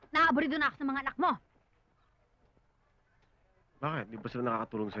 Naaburido na ako sa mga anak mo. Bakit? Di ba sila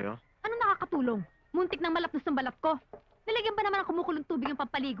nakakatulong sa'yo? Ano nakakatulong? Muntik nang malapnos ng balat ko. Nilagyan ba naman ng kumukulong tubig yung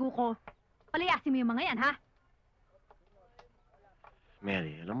pampaligo ko? Palayasin mo yung mga yan, ha?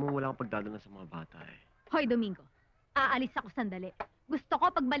 Mary, alam mo wala akong pagdadala sa mga bata eh. Hoy, Domingo. Aalis ako sandali. Gusto ko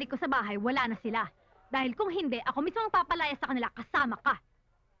pagbalik ko sa bahay, wala na sila. Dahil kung hindi, ako mismo ang papalaya sa kanila kasama ka.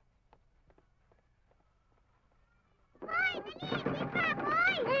 Hoy! Dali! Isa!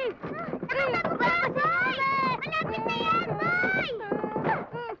 Hoy! Ano ba? Hoy! Malapit na yan! Hoy!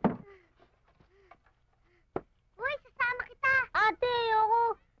 Hoy, sasama kita! Ate,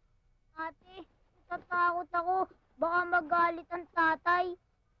 ayoko! Ate, natatakot ako. Baka magalit ang tatay.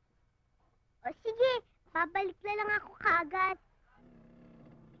 O sige, babalik na lang ako kaagad.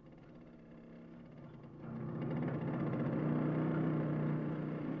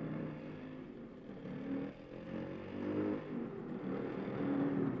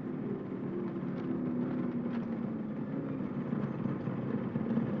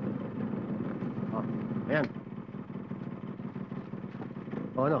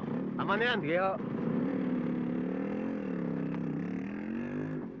 O ano? Tama na yan. Sige ho.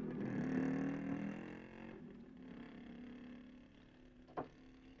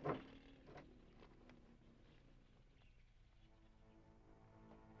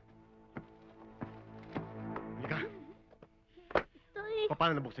 Halika.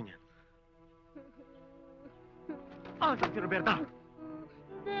 Paano nabuksan yan? Ah, saan si Roberta?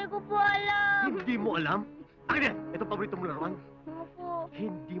 Hindi ko po alam. Hindi mo alam? Akin yan! Ito paborito mong laruan. Opo.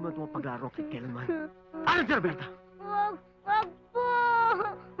 Hindi mo ito mapaglaro kahit kailanman. Alam si Roberta? Wag po.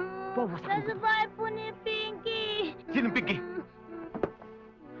 Bawas ako. Nasa bahay po ni Pinky. Sinong Pinky?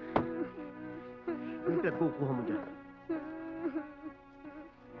 Ano pinagkukuha mo dyan?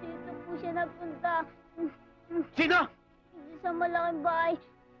 Dito po siya nagpunta. Sino? Sa malaking bahay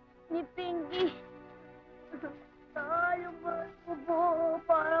ni Pinky. Tay, ang baril ko po.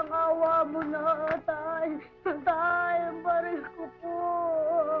 Parang awa mo na, Tay. Tay, ang baril ko po.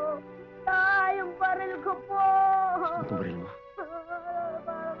 Tay, ang baril ko po. Saan itong baril mo?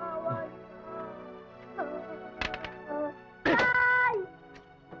 Parang awa niyo. Tay!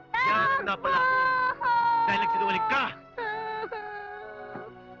 Yan na pala ako. Dahil nagsinungaling ka!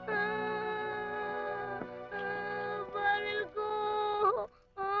 Baril ko.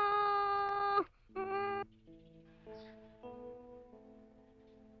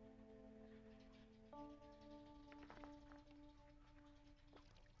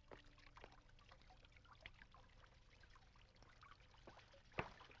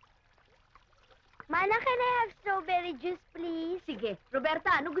 Manang, can I have strawberry juice, please? Sige.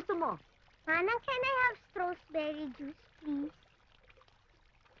 Roberta, ano gusto mo? Manang, can I have strawberry juice, please?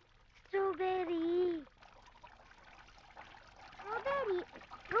 Strawberry. Strawberry?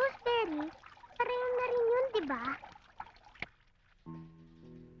 Roseberry? Pareho na rin yun, di ba?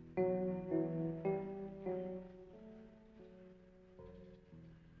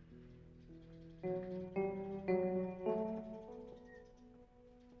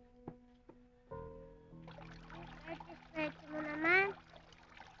 Swerte mo naman.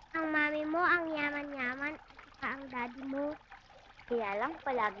 Ang mami mo, ang yaman-yaman, at saka ang daddy mo. Kaya lang,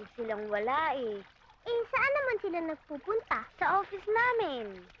 palagi silang wala eh. Saan naman sila nagpupunta? Sa office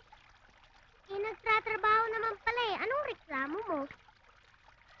namin. Nagtatrabaho naman pala eh. Anong reklamo mo?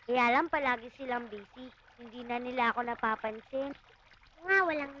 Kaya lang, palagi silang busy. Hindi na nila ako napapansin. Nga,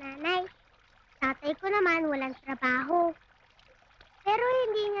 walang nanay. Tatay ko naman, walang trabaho. Pero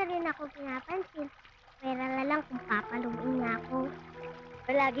hindi niya rin ako pinapansin. Pera na lang kung papaluin niya ako.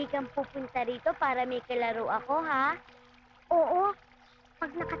 Palagi kang pupunta rito para may kalaro ako, ha? Oo.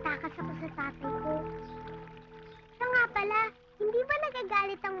 Pag nakatakas ako sa tatay ko. Siya nga pala, hindi ba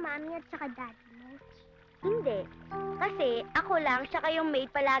nagagalit ang mami at saka daddy mo? Hindi. Kasi ako lang, siya yung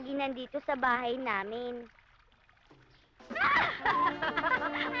maid palagi nandito sa bahay namin.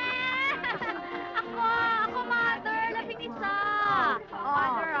 Ako, mother, labing isa.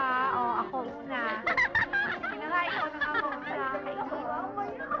 Mother, ako una. Kinakain ko ng ako una.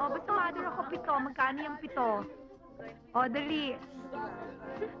 Basta mother ako 7. Magkano yung 7? Dali.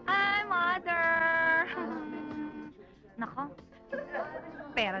 Ay, mother. Nako.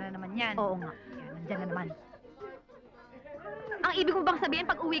 Pera na naman yan. Oo nga. Yan, nandyan na naman. Ang ibig mo bang sabihin,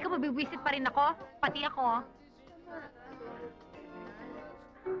 pag uwi ka, mabibwisit pa rin ako? Pati ako.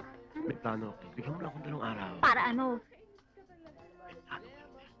 May plano ako. Bigyan mo na akong 2 araw. Para ano? May plano ka,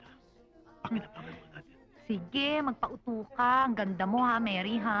 Roberta. Pakinabangan mo natin. Sige, magpauto ka. Ang ganda mo ha,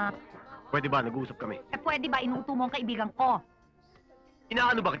 Mary ha. Pwede ba? Nag-uusap kami. Pwede ba inuuto mo ang kaibigan ko?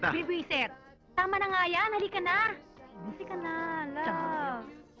 Inaano ba kita? Bibwisit. Tama na nga yan. Halika na. Busy ka na, love.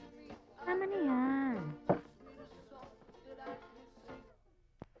 Tama na yan.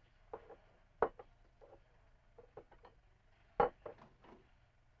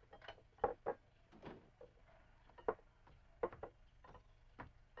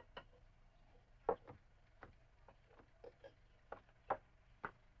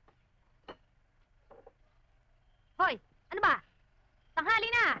 Hoy, ano ba? Tanghali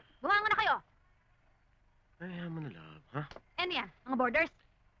na. Bumangon na kayo. Ay, mo na, love. Ha? Ano yan? Mga borders?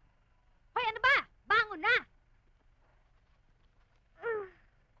 Hoy, ano ba? Bangon na!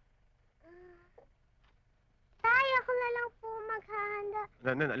 Tay, ako na lang po maghahanda.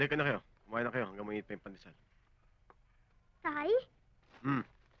 Nan, alika na kayo. Kumain na kayo hanggang mainit pa yung pandesal. Tay?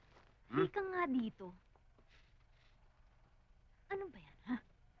 Halika nga dito. Ano ba yan, ha?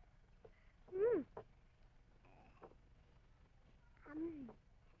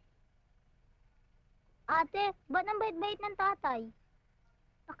 Ate, ba't ang bait-bait ng tatay?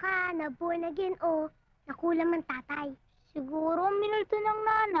 Baka na-born again o nakulam ng tatay. Siguro minulto ng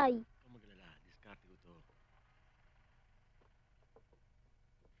nanay. Huwag maglala. Diskarte ko to.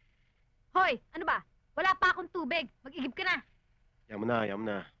 Hoy, ano ba? Wala pa akong tubig. Mag-igib ka na. Yan mo na, yan mo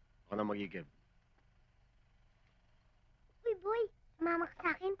na. Ako na magigib. Uy, boy. Mama ka sa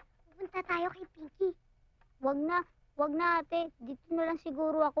akin. Pupunta tayo kay Pinky. Wag na ate. Dito na lang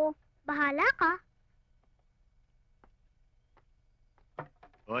siguro ako. Bahala ka.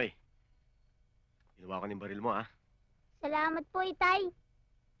 Hoy. Ginawa ko ng baril mo, ah. Salamat po, Itay.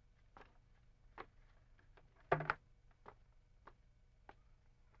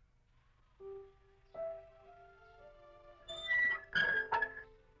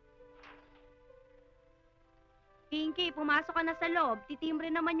 Pinky, pumasok ka na sa loob.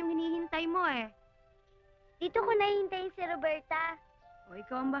 Titimbre naman yung hinihintay mo eh. Dito ko nahihintayin si Roberta. O,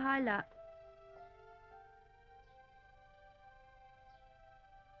 ikaw ang bahala.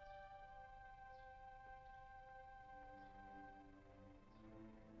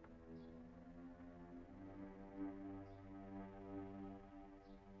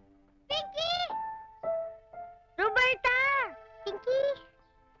 Pinky! Roberta! Pinky!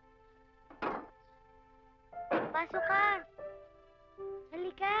 Pasok ka.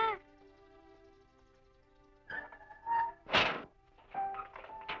 Halika.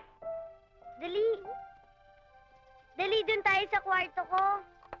 Dali. Dali, dun tayo sa kwarto ko.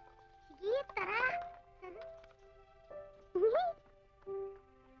 Sige, tara. Tara.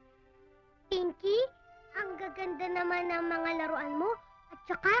 Pinky, ang gaganda naman ng mga laruan mo. At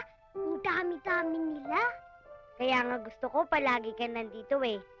saka, ang dami-dami nila. Kaya nga gusto ko palagi ka nandito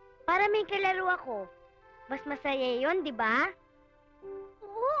eh. Para may kalaro ako. Mas masaya yun, di ba? Oo,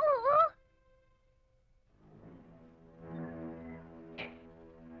 oo.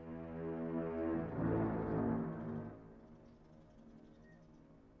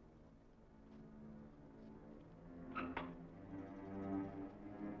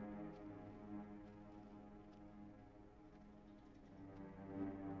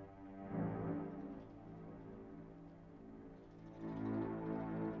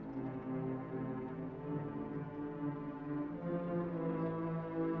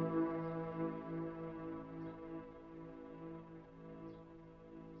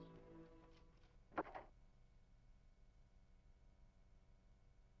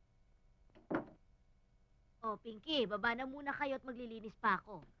 Oh, Pinky, baba na muna kayo at maglilinis pa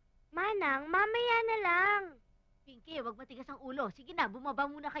ako. Manang, mamaya na lang. Pinky, wag matigas ang ulo. Sige na, bumaba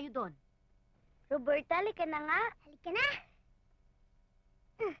muna kayo doon. Roberta, halika na nga. Halika na.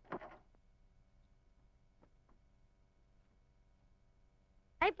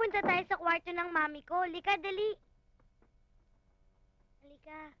 Ay, punta tayo sa kwarto ng mami ko. Halika, dali.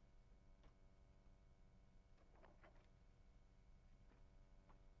 Halika.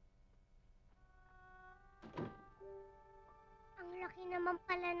 Ang laki naman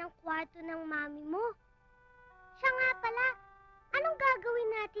pala ng kwarto ng mami mo. Siya nga pala, anong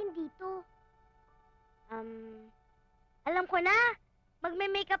gagawin natin dito? Alam ko na.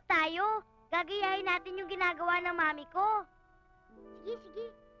 Magme-makeup tayo. Gagayahin natin yung ginagawa ng mami ko. Sige, sige.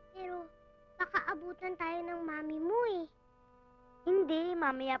 Pero baka abutan tayo ng mami mo eh. Hindi,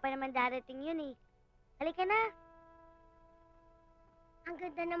 mamaya pa naman darating yun eh. Halika na. Ang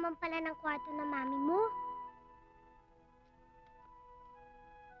ganda naman pala ng kwarto ng mami mo.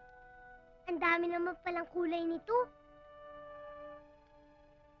 Ang dami naman palang kulay nito.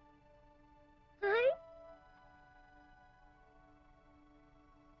 Ay!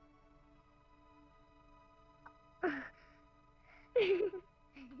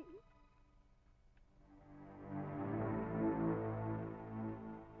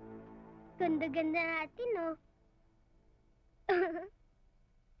 Ganda-ganda natin, oh.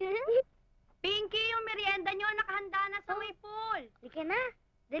 Pinky, yung merienda nyo nakahanda na sa may pool. Halika na.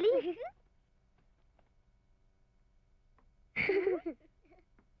 Dali.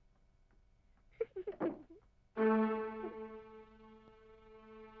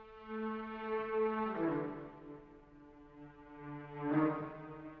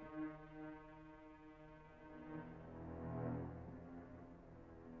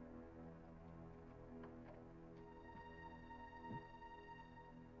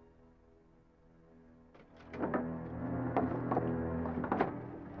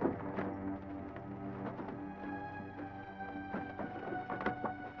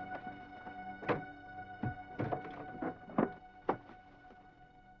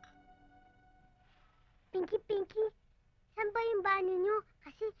 Pinky, Pinky, saan ba yung banyo nyo?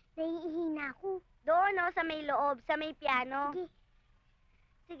 Kasi naiihina ako. Doon, oh, sa may loob, sa may piano. Sige.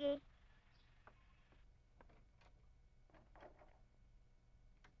 Sige.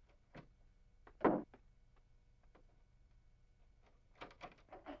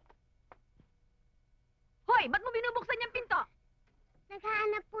 Hoy, ba't mo binubuksan yung pinto? Naghahanap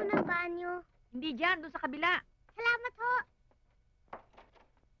maghanap po ng banyo. Hindi dyan, doon sa kabila. Salamat ho.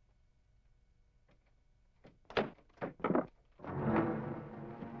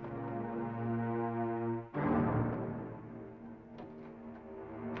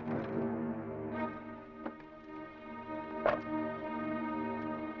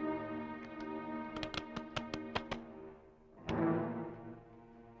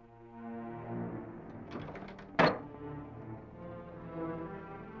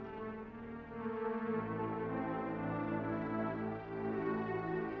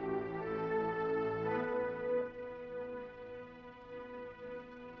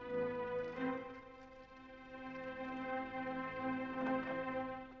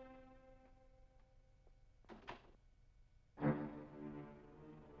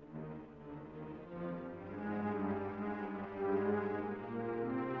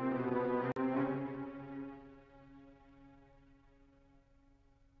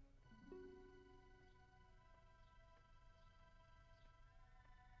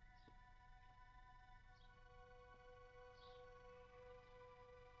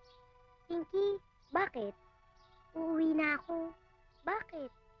 Pinky, bakit? Uuwi na ako.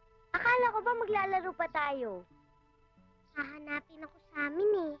 Bakit? Akala ko ba maglalaro pa tayo? Hahanapin ako sa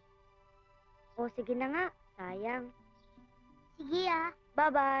amin eh. O sige na nga, sayang. Sige ah.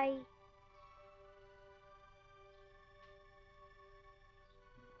 Bye-bye.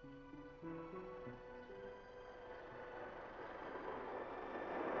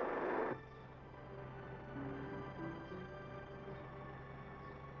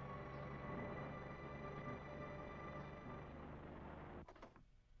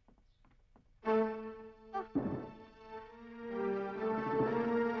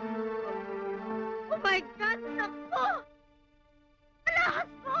 Oh my God! Naku! Alahas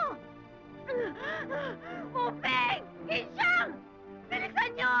mo! Upeng! Isyang!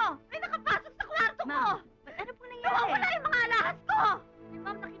 Bilisan nyo! May nakapasok sa kwarto ko! Ano po nangyari? Nawawala yung mga alahas ko!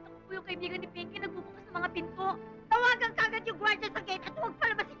 Ma'am, nakita ko po yung kaibigan ni Pinky nagbubukas ng mga pinto. Tawagan kagad yung gwardiya sa gate at huwag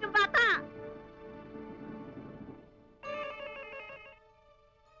palabasin yung bata!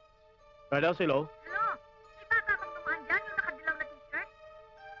 Pwede silo? Ano? May bata bang dumaan dyan yung nakadilaw na t-shirt?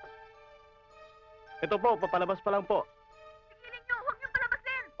 Ito po, papalabas pa lang po. Pigilin nyo! Huwag nyo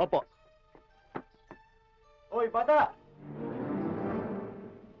palabasin! Opo. Hoy, bata!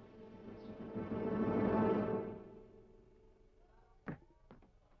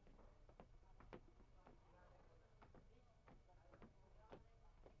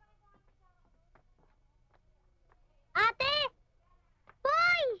 Ate!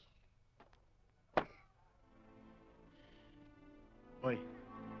 Boy! Hoy,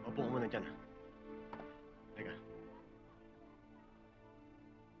 upo ka muna dyan, ha? Teka.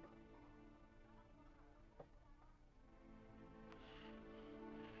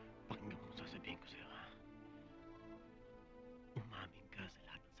 Pakinggan mo ang sasabihin ko sa'yo, ha? Umamin ka sa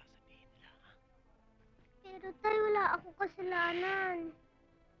lahat ng sasabihin nila, ha? Pero tayo wala akong kasalanan.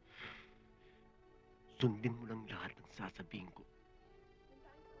 Sundin mo lang lahat ng sasabihin ko.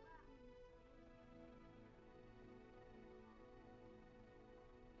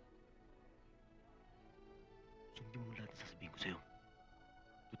 Sundin mo lahat ng sasabihin ko sa'yo.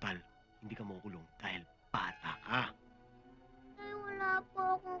 Total, hindi ka makukulong dahil bata ka. Tayo wala po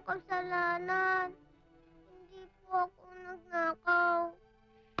akong kasalanan. Hindi po ako nagnakaw.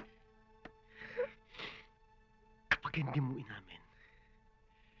 Kapag hindi mo inamin,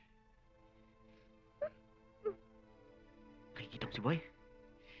 nakikita mo si Boy?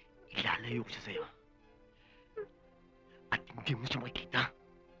 Ilalayo ko siya sa'yo. At hindi mo siya makikita.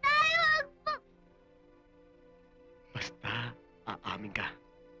 Tayo, wag po! Basta, aamin ka.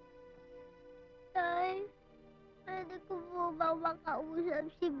 Tay, pwede ko po ba makausap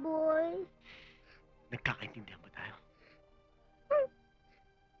si Boy? Nagkakaintindihan ba tayo?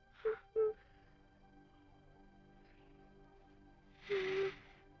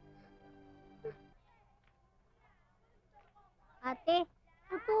 Ate,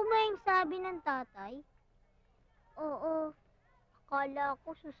 totoo ba yung sabi ng tatay? Oo. Akala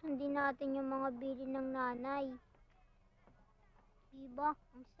ko susundin natin yung mga bili ng nanay. Diba,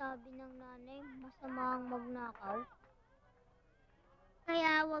 ang sabi ng nanay, masama ang magnakaw?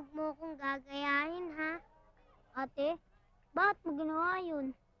 Kaya wag mo akong gagayahin, ha? Ate, bakit mo ginawa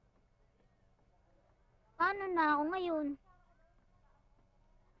yun? Paano na ako ngayon?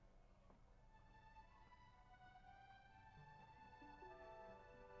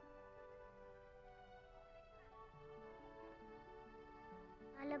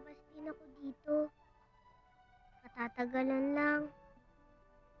 Lalabas din ako dito. Matatagalan lang.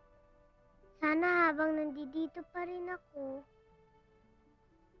 Sana habang nandito pa rin ako,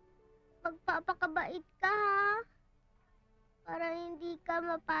 Magpapakabait ka, ha? Para hindi ka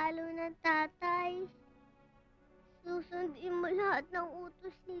mapalo ng tatay. Susundin mo lahat ng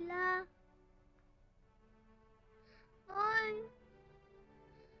utos nila. Hoy!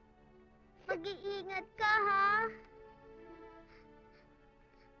 Mag-iingat ka, ha?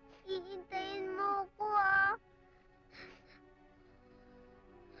 Iintayin mo ko, ha?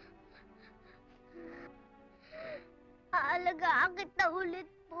 Aalagaan kita ulit,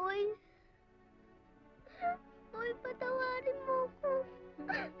 boy. Boy, patawarin mo ko.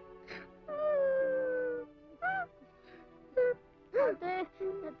 Ate,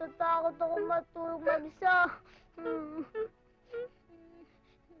 natatakot ako matulog mag-isa.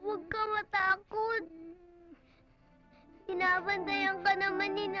 Huwag ka matakot. Binabantayan ka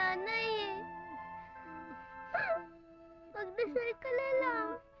naman ni nanay, eh. Magdasal ka na lang.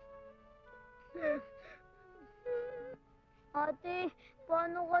 Ate,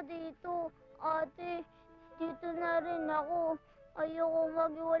 paano ka dito? Ate, dito na rin ako. Ayoko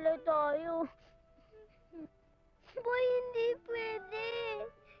maghiwalay tayo. Boy, hindi pwede.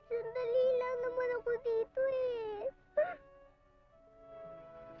 Sandali lang naman ako dito, eh.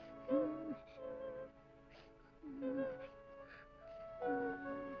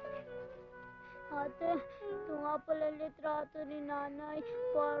 Ate, ito nga pala litrato ni nanay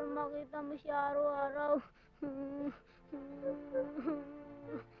para makita mo siya araw-araw.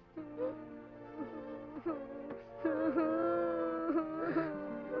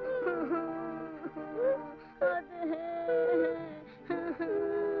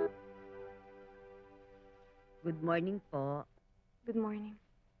 Good morning po. Good morning.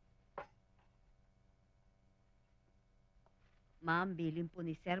 Ma'am, bilin po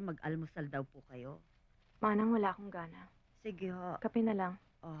ni Sir, mag-almusal daw po kayo. Manang, wala akong gana. Sige ho. Kape na lang.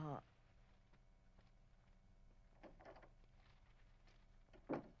 Oo.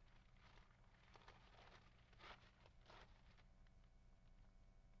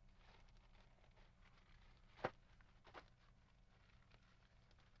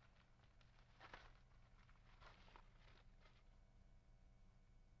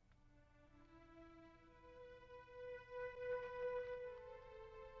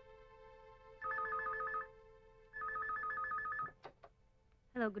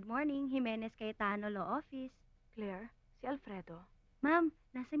 Hello, good morning. Jimenez Cayetano Law Office. Claire, si Alfredo. Ma'am,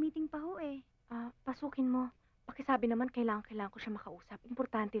 nasa meeting pa ho eh. Pasukin mo. Pakisabi naman kailangan ko siya makausap.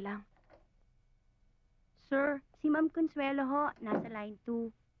 Importante lang. Sir, si Ma'am Consuelo ho, nasa line 2.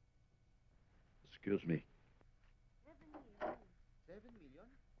 Excuse me. 7 million?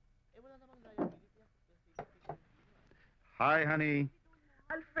 Eh, wala namang liability. Hi, honey.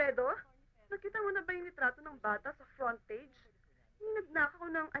 Alfredo, nakita mo na ba yung litrato ng bata sa front page? Yung nagnakaw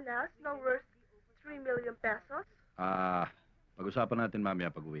ng alas na worth 3 million pesos? Pag-usapan natin mamaya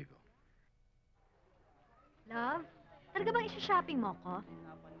pag-uwi ko. Love, talaga bang isa-shopping mo ko?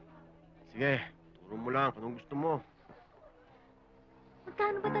 Sige, turo mo lang kung anong gusto mo.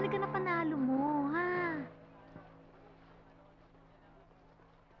 Magkano ba talaga na panalo mo, ha?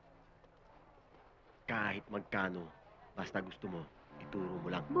 Kahit magkano, basta gusto mo, ituro mo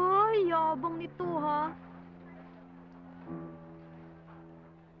lang. Boy, yabang nito, ha?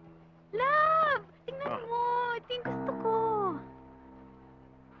 Love! Tingnan mo! Ito yung gusto ko!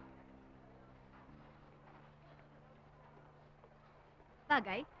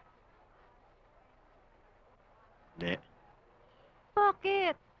 Bagay? Hindi,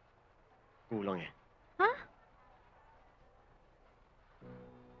 Bakit? kulang eh. Ha?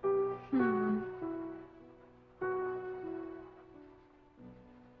 Hmm.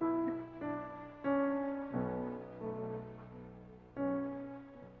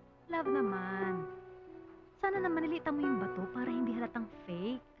 Love naman. Sana naman nilitan mo yung bato para hindi halatang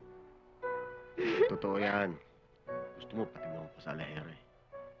fake. Totoo yan. Gusto mo pati mo pa sa lahir eh.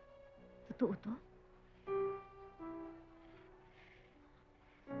 Totoo to?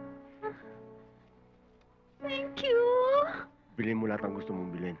 Thank you! Bilhin mo lahat ang gusto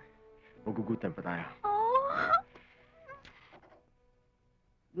mong bilhin. Magugutan pa tayo. Oh!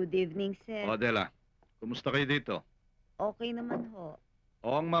 Good evening, Sir. O, Adela. Kumusta kayo dito? Okay naman ho.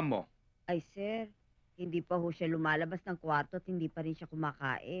 O, ang ma'am mo? Ay, Sir, hindi pa ho siya lumalabas ng kwarto at hindi pa rin siya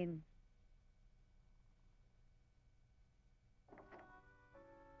kumakain.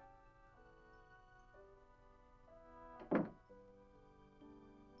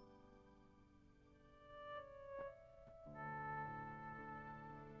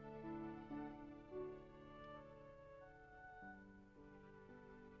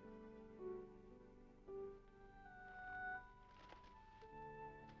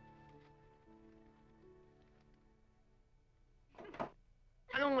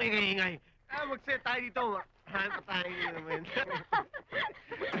 Anong ingay-ingay. Mag-set tayo dito. Hanap tayo naman.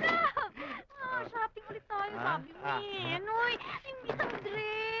 Shopping ulit tayo, sabi mo eh. Anoy, yung isang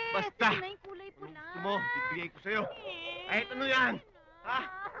dress. Basta. Yun na yung kulay pula. Gusto mo, bibigay ko sa'yo. Kahit ano yan. Ha?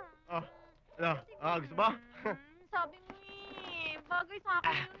 Oh, ano? Gusto mo? Sabi mo eh. Bagay sa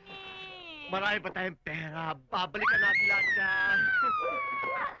akin yun eh. Marami pa tayong pera. Babalikan natin lahat yan.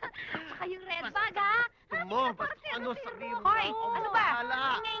 Saka yung red bag, ha? Gusto mo? Basta ano sabihin mo? Hoy, ano ba?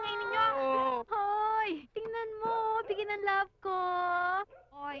 Bahala. Ingay-ingay ninyo. Hoy, tingnan mo. Bigyan ng love ko.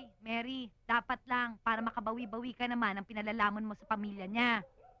 Hoy, Mary, dapat lang para makabawi-bawi ka naman ang pinalalamon mo sa pamilya niya.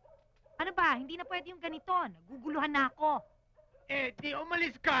 Ano ba? Hindi na pwede yung ganito. Naguguluhan na ako. Di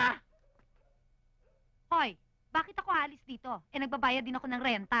umalis ka. Hoy, bakit ako aalis dito? Nagbabayad din ako ng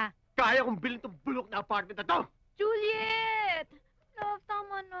renta. Kaya kong bilhin tong bulok na apartment na to. Juliet! Love,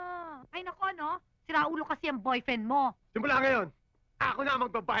 tama na. Ay nako, no? Siraulo kasi ang boyfriend mo. Simula ngayon, ako na ang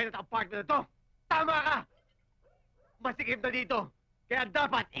magbabayad ng apartment na to. Tama ka! Masikip na dito. Kaya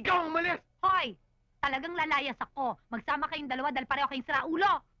dapat ikaw ang umalis. Hoy, talagang lalayas ako. Magsama kayong dalawa dahil pareho kayong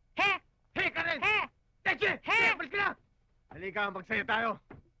siraulo. He! He ka rin! He! Teche! He! Balik ka na! Halika, magsaya tayo.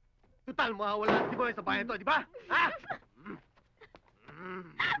 Total, mawawala si Boy sa bayan to, di ba? Ha?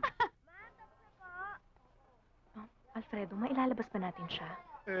 Alfredo, mailalabas ba natin siya?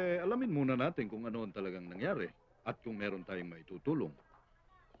 Alamin muna natin kung ano ang talagang nangyari at kung meron tayong maitutulong.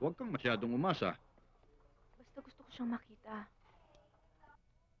 Huwag kang masyadong umasa. Basta gusto ko siyang makita.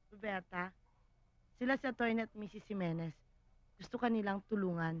 Roberta, sila si Atty. at Mrs. Jimenez. Gusto ka nilang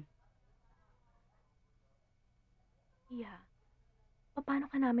tulungan. Iya, paano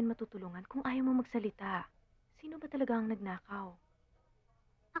ka namin matutulungan kung ayaw mo magsalita? Sino ba talaga ang nagnakaw?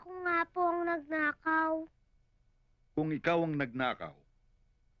 Ako nga po ang nagnakaw. Kung ikaw ang nagnakaw,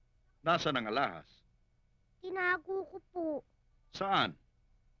 nasaan ang alahas? Tinago ko po. Saan?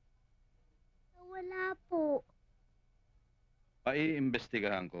 Wala po.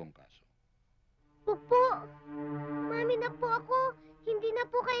 Paiimbestigahan ko ang kaso. Po. Mami na po ako. Hindi na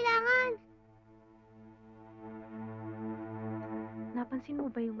po kailangan. Napansin mo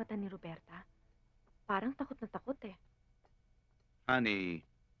ba yung mata ni Roberta? Parang takot na takot eh. Honey,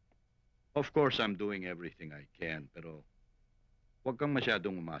 of course I'm doing everything I can, pero huwag kang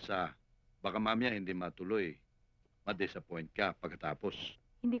masyadong umasa. Baka mamaya hindi matuloy. Ma-disappoint ka pagkatapos.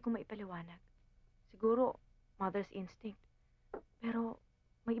 Hindi ko maipaliwanag. Siguro, mother's instinct. Pero,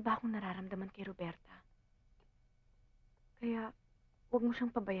 may iba akong nararamdaman kay Roberta. Kaya, huwag mo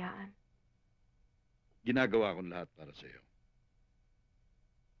siyang pabayaan. Ginagawa kong lahat para sa'yo.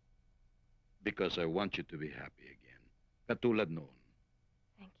 Because I want you to be happy again. Katulad noon.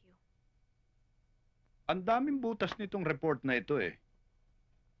 Thank you. Ang daming butas nitong report na ito eh.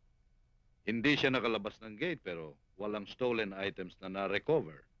 Hindi siya nakalabas ng gate pero walang stolen items na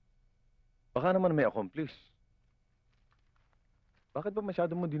na-recover. Baka naman may accomplice. Bakit ba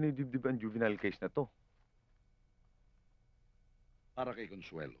masyado mo dinidibdib ang juvenile case na to? Para kay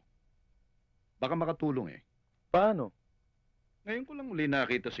Consuelo. Baka makatulong eh. Paano? Ngayon ko lang uli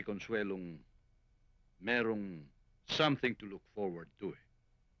nakita si Consuelong merong something to look forward to eh.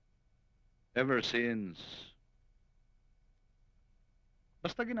 Ever since...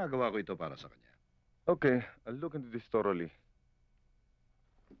 Basta ginagawa ko ito para sa kanya. Okay, I'll look into this thoroughly.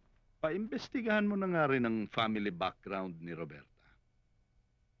 Paimbestigahan mo na nga rin ang family background ni Roberta.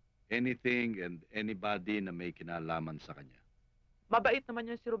 Anything and anybody na may kinalaman sa kanya. Mabait naman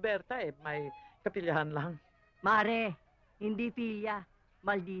yun si Roberta eh. May kapilyahan lang. Mare, hindi pilya.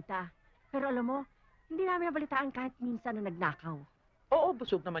 Maldita. Pero alam mo, hindi namin nabalitaan kahit minsan na nagnakaw. Oo,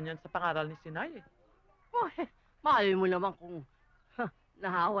 busog naman yan sa pangaral ni Sinay eh. Oh, mahal mo naman kung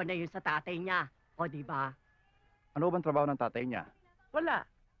nahawa na yun sa tatay niya. O, di ba? Ano bang trabaho ng tatay niya? Wala.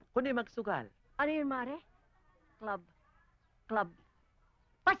 Kundi magsugal. Ano yun, Mare? Club.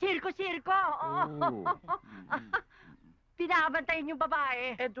 Pasirko-sirko! Oo. Pinabantayin yung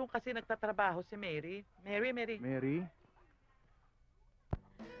babae. Eh, doon kasi nagtatrabaho si Mary. Mary?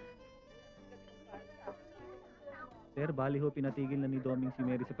 Sir, bali ho pinatigil na ni Doming si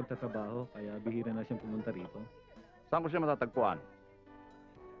Mary sa pagtatrabaho, kaya bihira na siyang pumunta rito. Saan ko siya matatagpuan?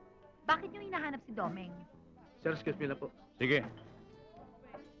 Bakit niyo hinahanap si Domeng? Sir, excuse me lang po. Sige.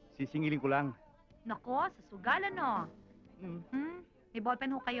 Sisingilin ko lang. Nako, sa sugal ano? May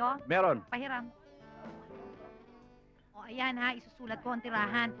ballpen ho kayo? Meron. Pahiram. O ayan ha, isusulat ko ang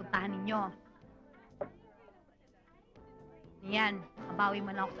tirahan. Puntahan ninyo. Ayan, makabawi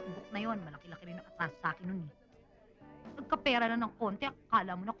man lang ako sa ubok na yon. Malaki-laki rin nakatas sa akin nun eh. Nagkapera na ng konti,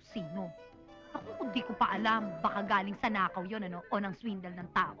 akala mo na kung sino. Ako kung di ko pa alam, baka galing sa nakaw yun ano, o ng swindle ng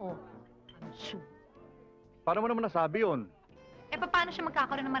tao. I'm sure. Paano mo naman nasabi yun? Eh, paano siya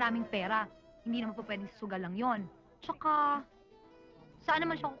magkakaroon ng maraming pera? Hindi naman po pwedeng sugal lang yon. Tsaka, saan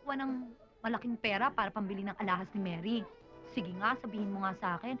naman siya kukuha ng malaking pera para pambili ng alahas ni Mary? Sige nga, sabihin mo nga sa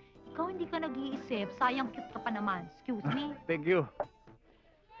akin. Ikaw hindi ka nag-iisip. Sayang cute ka pa naman. Excuse me. Thank you.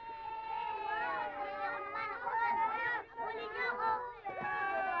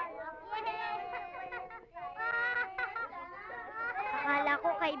 Akala ko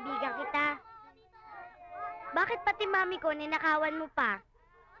kaibigan kita. Bakit pati mami ko ninakawan mo pa?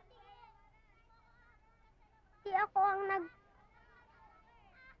 Di ako ang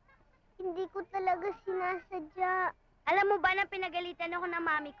Hindi ko talaga sinasadya. Alam mo ba na pinagalitan ako ng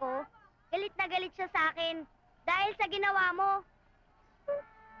mami ko? Galit na galit siya sa akin dahil sa ginawa mo.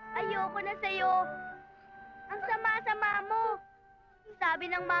 Ayoko na sa'yo. Ang sama-sama mo.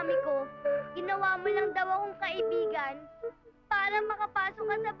 Sabi ng mami ko, ginawa mo lang daw akong kaibigan para makapasok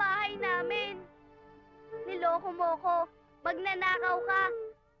ka sa bahay namin. Niloko mo ko. Magnanakaw ka.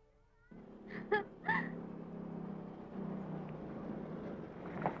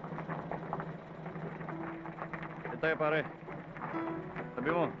 Yan tayo, pare. Sabi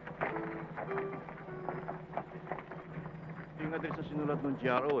mo. Hindi nga din sa sinulat ng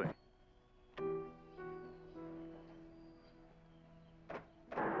GRO eh.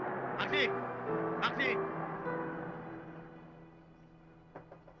 Taxi! Taxi!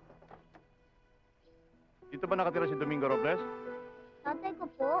 Dito ba nakatira si Domingo Robles? Tatay ko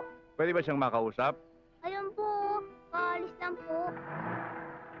po. Pwede ba siyang makausap? Ayun po. Paalis lang po.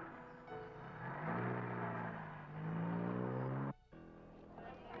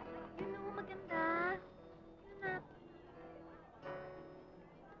 Yun o, maganda. Yun na.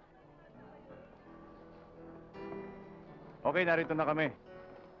 Okay, narito na kami.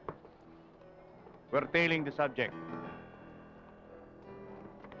 We're tailing the subject.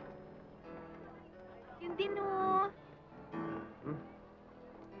 Yun din o.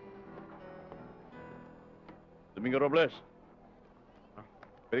 Domingo Robles.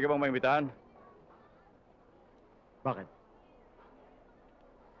 Pwede ka bang maimbitahan? Bakit?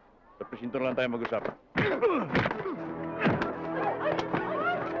 Sa presinto na lang tayo mag-usap.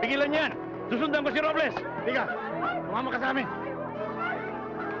 Pigilan yan! Susundan ko si Robles! Tiga! Tumama ka sa amin!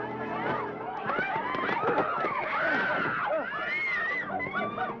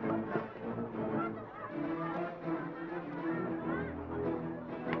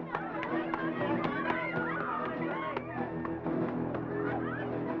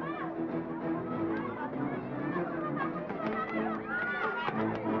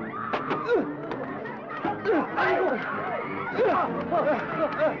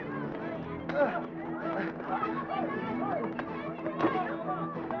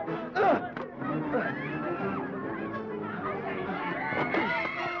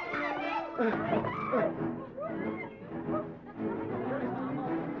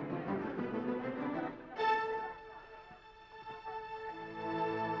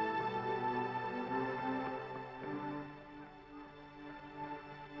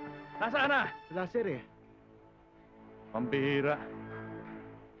 Nasaan na? Wala, sir eh. Pambihira.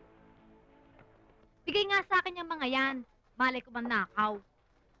 Bigay nga sa akin yung mga yan. Malay ko man nakaw.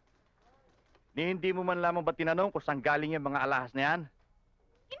 Hindi mo man lamang ba tinanong kung saan galing yung mga alahas na yan?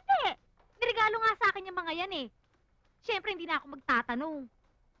 Hindi! Niregalo nga sa akin yung mga yan eh. Siyempre, hindi na ako magtatanong.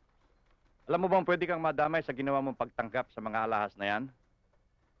 Alam mo bang pwede kang madamay sa ginawa mong pagtanggap sa mga alahas na yan?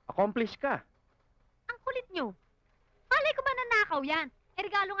 Accomplish ka. Ang kulit nyo. Malay ko ba nanakaw yan? Eh,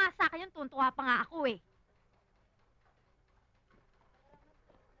 regalo nga sa akin yung tuntua pa nga ako eh.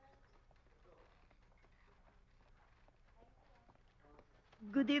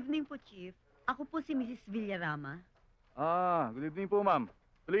 Good evening po, Chief. Ako po si Mrs. Villarama. Good evening po, ma'am.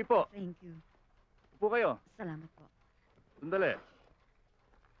 Tuloy po. Thank you. Upo kayo. Salamat po. Sandali.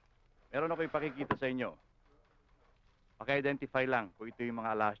 Meron ako ipakikita sa inyo. Paki-identify lang kung ito yung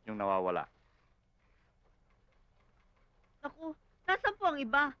mga alahas niyong nawawala. Naku, nasaan po ang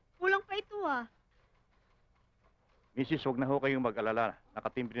iba? Kulang pa ito ah. Mrs., huwag na ho kayong mag-alala.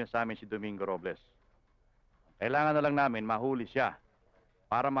 Nakatimbre na sa amin si Domingo Robles. Kailangan na lang namin mahuli siya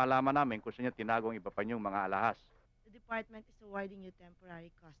para malaman namin kung saan niya tinagong iba pa niyong mga alahas. The department is awarding you temporary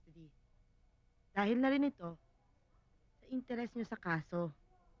custody. Dahil na rin ito, sa interest niyo sa kaso.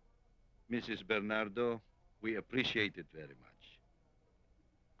 Mrs. Bernardo, we appreciate it very much.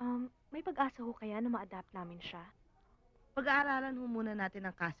 May pag-asa ho kaya na ma-adapt namin siya? Pag-aaralan ho muna natin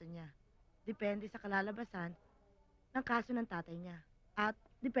ang kaso niya. Depende sa kalalabasan ng kaso ng tatay niya. At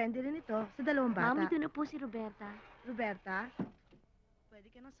depende rin ito sa dalawang bata. Mami, doon na po si Roberta. Roberta, pwede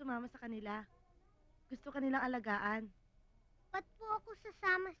ka nang sumama sa kanila. Gusto kanilang alagaan. Ba't po ako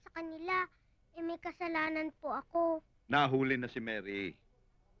sasama sa kanila? Eh, may kasalanan po ako. Nahuli na si Mary.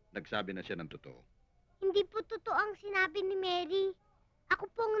 Nagsabi na siya ng totoo. Hindi po totoo ang sinabi ni Mary. Ako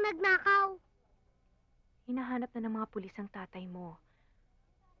pong nagnakaw. Hinahanap na ng mga pulis ang tatay mo.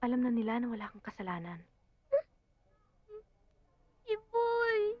 Alam na nila na wala kang kasalanan. Si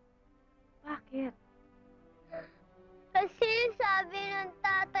Boy. Bakit? Kasi sabi ng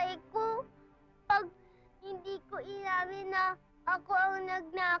tatay ko, pag hindi ko inamin na ako ang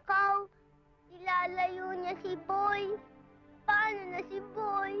nagnakaw, ilalayo niya si Boy. Paano na si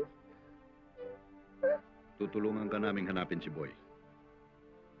Boy? Tutulungan ka naming hanapin si Boy.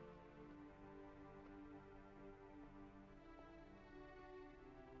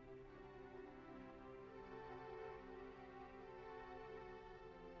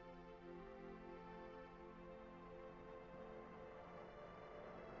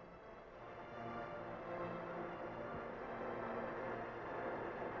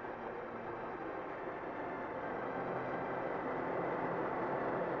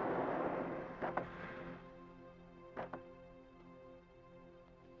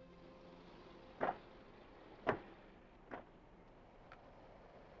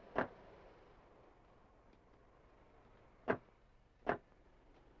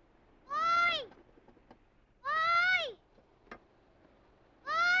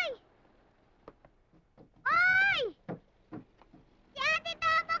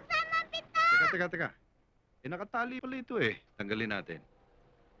 Teka. Nakatali pala ito eh. Tanggalin natin.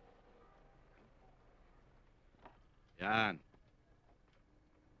 Yan.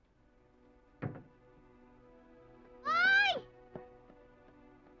 Boy!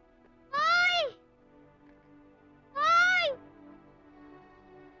 Boy! Boy!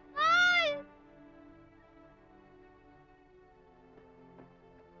 Boy!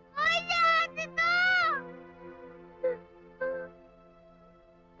 Boy, lahat ito!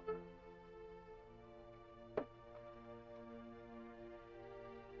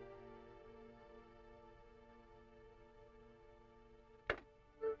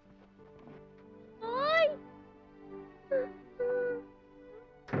 Boy!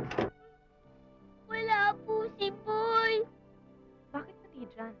 Wala po si Boy. Bakit pati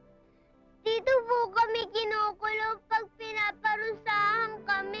dyan? Dito po kami kinukulong pag pinaparusahan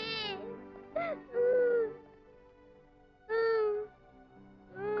kami.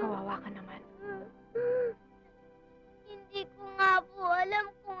 Kawawa ka naman. Hindi ko nga po alam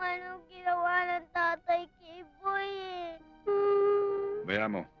kung anong ginawa ng tatay kay Boy eh.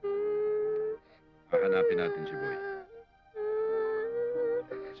 Baya mo. Hahanapin natin si Boy.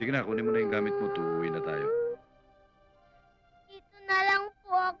 Sige na, kunin mo na yung gamit mo. Uuwi na tayo. Dito na lang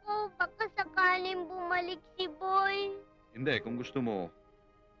po ako. Baka sakaling bumalik si Boy. Hindi, kung gusto mo,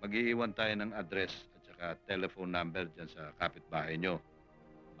 mag-iiwan tayo ng address at saka telephone number dyan sa kapitbahay nyo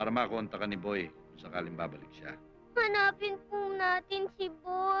para makonta ka ni Boy kung sakaling babalik siya. Hanapin po natin si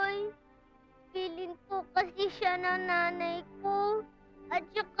Boy. Pilin po kasi siya ng nanay ko. At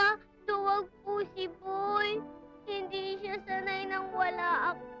saka tuwag po si Boy. Hindi siya sanay nang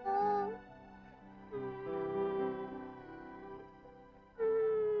wala ako.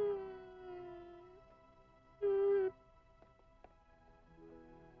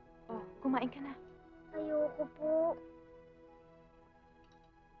 Oh, kumain ka na. Ayoko po.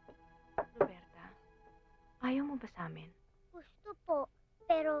 Roberta, ayaw mo ba sa amin? Gusto po.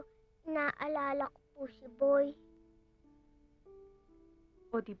 Pero naalala ko po si Boy.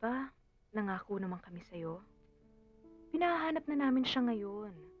 O diba, nangako naman kami sa'yo. Pinahanap na namin siya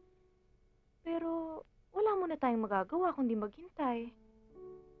ngayon. Pero wala mo na tayong magagawa kundi maghintay.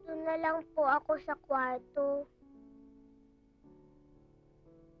 Doon na lang po ako sa kwarto.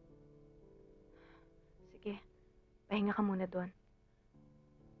 Sige, pahinga ka muna doon.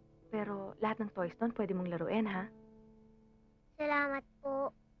 Pero lahat ng toys doon pwede mong laruin, ha? Salamat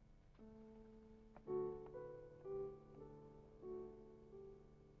po.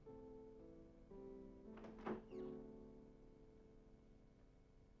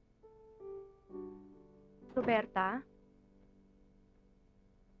 Roberta?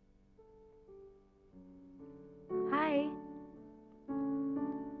 Hi.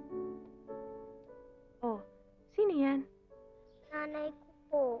 Oh, sino yan? Nanay ko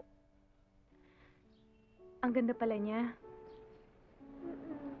po. Ang ganda pala niya.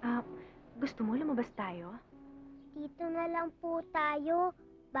 Gusto mo lumabas tayo? Dito na lang po tayo.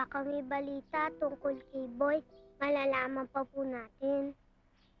 Baka may balita tungkol kay Boy. Malalaman pa po natin.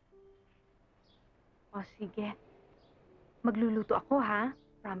 O, sige. Magluluto ako, ha?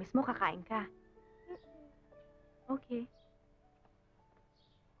 Promise mo, kakain ka. Okay.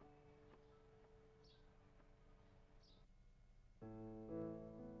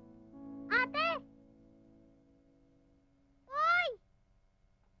 Ate!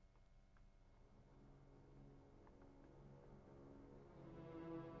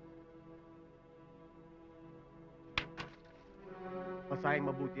 Basahin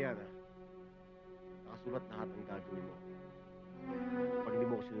mabuti yan, ha? Nakasulat lahat ang gagawin mo. Pag hindi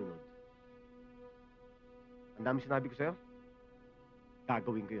mo ko sinunod. Ang dami sinabi ko sa'yo,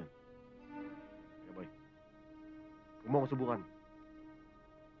 gagawin ko yun. Kaya boy, huwag mo ko subukan.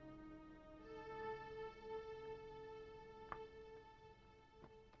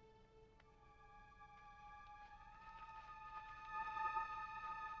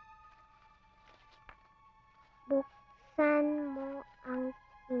 Buksan mo ang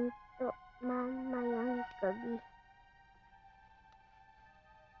pinto mamayang gabi.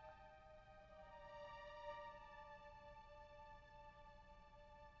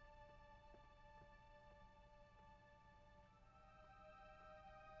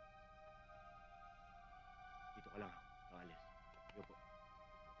 Dito ka lang, Valdez. Sige po.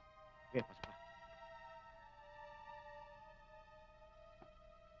 Okay, pasok ka.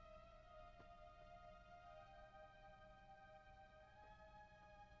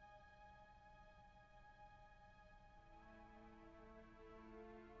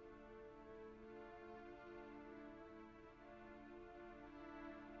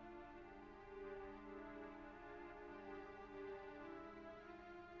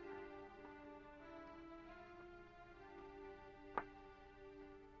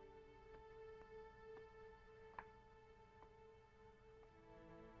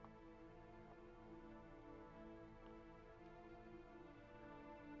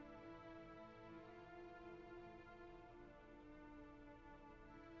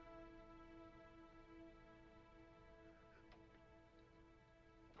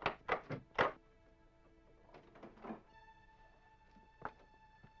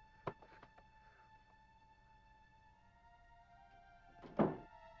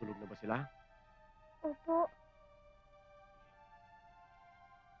 Tulog na ba sila? Opo.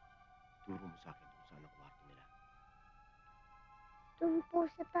 Turo mo sa akin kung saan ang kwarto nila. Doon po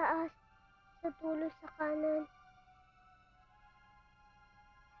sa taas. Sa dulo sa kanan. Huwag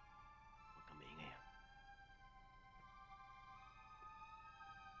ka maingay, ha?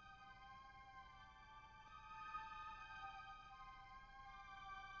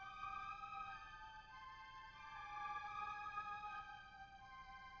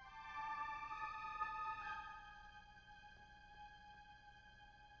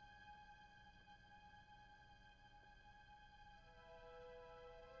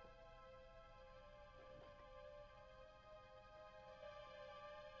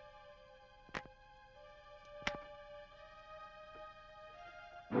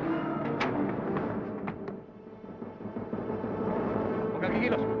 Huwag kang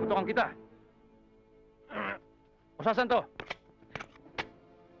kikilos, putukan kita. Usasan to.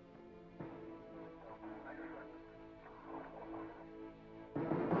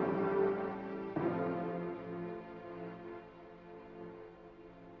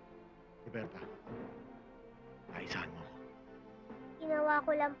 Roberta, aisahan mo ako. Ginawa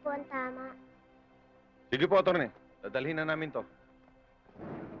ko lang po ang tama. Sige po, Atty. Dadalhin na namin to.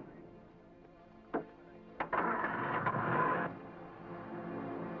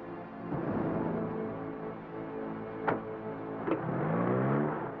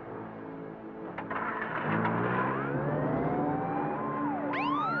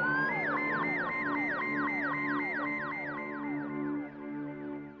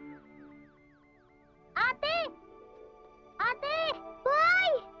 Ate! Ate!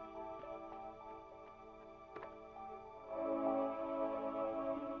 Boy!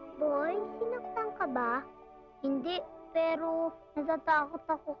 Boy, sinaktan ka ba? Hindi, pero natatakot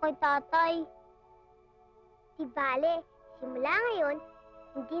ako kay tatay. Di bale, simula ngayon,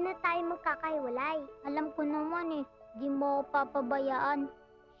 hindi na tayo magkakahiwalay. Alam ko naman di mo ako papabayaan.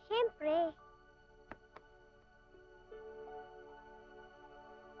 Siyempre.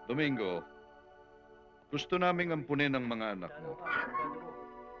 Domingo, gusto naming ampunin ang mga anak mo.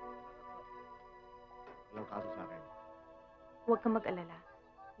 Walang kaso sa akin. Huwag kang mag-alala.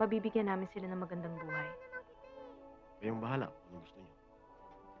 Mabibigyan namin sila ng magandang buhay. Kayong bahala kung anong gusto niyo.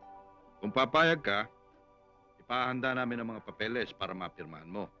 Kung papayag ka, ipahanda namin ang mga papeles para mapirmahan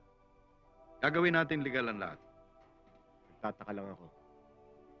mo. Gagawin natin legal ang lahat. Nagtataka lang ako.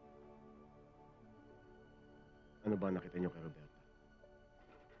 Ano ba nakita niyo kay Roberta?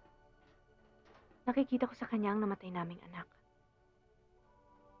 Nakikita ko sa kanya ang namatay naming anak.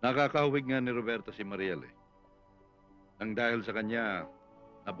 Nakakahawig nga ni Roberta si Mariel eh. Nang dahil sa kanya,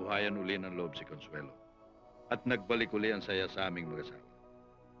 nabuhayan uli ng loob si Consuelo. At nagbalik uli ang saya sa aming mag-asawa.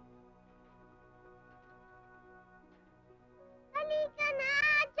 Halika na!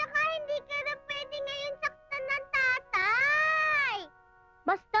 Tsaka hindi ka na pwede ngayon saktan ng tatay!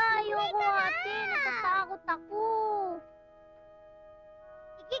 Basta ayoko ate, natatakot ako.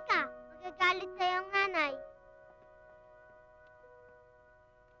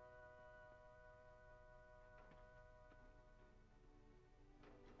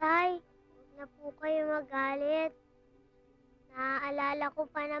 Tay, huwag na po kayo magalit. Naaalala ko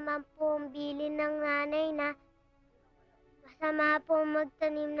pa naman po ang bilin ng nanay na masama po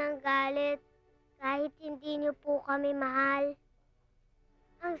magtanim ng galit kahit hindi niyo po kami mahal.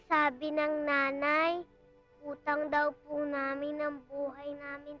 Ang sabi ng nanay, utang daw po namin ang buhay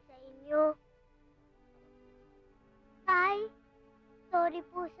namin sa inyo. Tay, sorry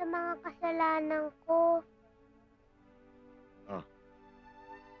po sa mga kasalanan ko. Oh.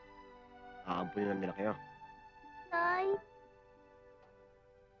 Aampunin lang nila kayo. Tay,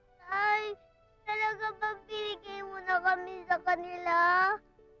 talaga ba binigay mo na kami sa kanila?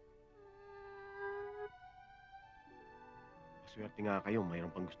 Maswerte nga kayo,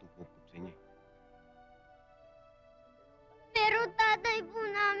 mayroon pang gustong pupup sa inyo. Pero tatay po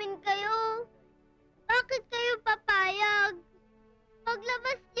namin kayo. Bakit kayo papayag?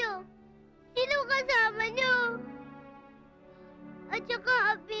 Paglabas nyo, sino kasama nyo? At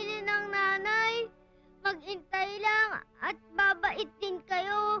saka abilin ng nanay, mag-intay lang at babait din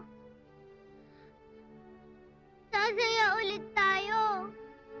kayo. Sasaya ulit tayo.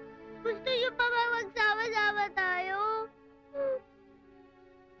 Gusto nyo pa ba magsama-sama tayo?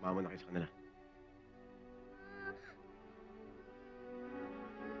 Sumama na kayo sa kanila.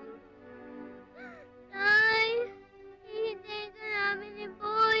 Tay, hihintayin ka namin ni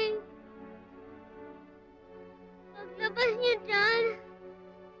Boy. Paglabas niyo dyan,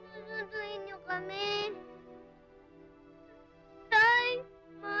 susunduin niyo kami. Tay,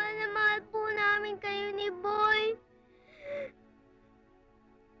 mahal na mahal po namin kayo ni Boy.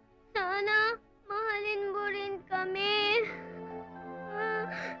 Sana mahalin mo rin kami.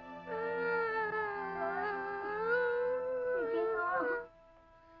 Sige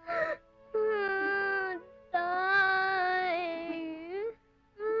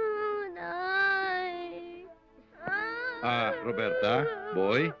na. Roberta,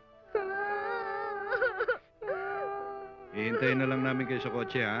 boy. Hihintayin na lang namin kayo sa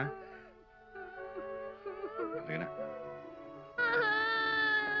kotse, ha? Sige na.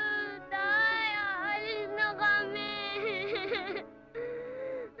 Tay, aalis na kami.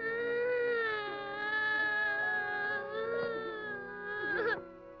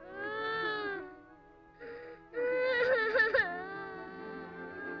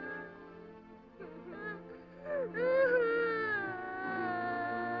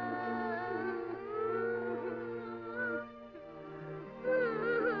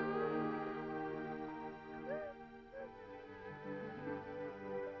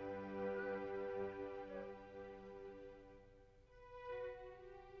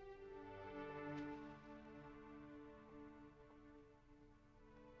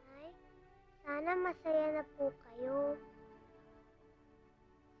 Sana masaya na po kayo.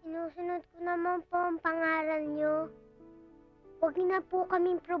 Sinusunod ko naman po ang pangaral nyo. Huwag na po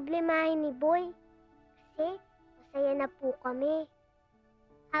kaming problemahin ni Boy. Kasi masaya na po kami.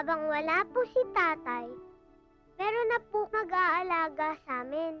 Habang wala po si tatay, meron na po mag-aalaga sa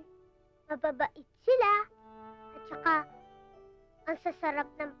amin. Mababait sila. At saka, ang sasarap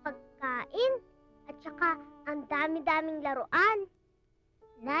ng pagkain. At saka, ang dami-daming laruan.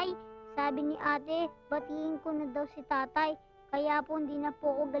 Nay, sabi ni ate, batiin ko na daw si tatay, kaya po hindi na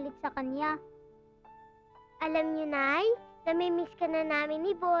po ako galit sa kanya. Alam niyo, Nay, namimiss ka na namin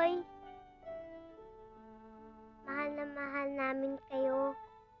ni Boy. Mahal na mahal namin kayo.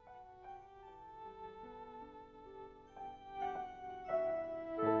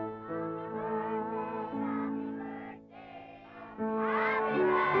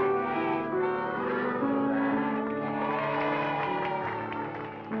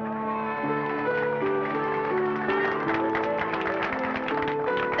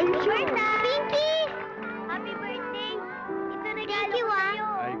 Roberta! Pinky! Happy birthday! Ito regalo ko sa'yo.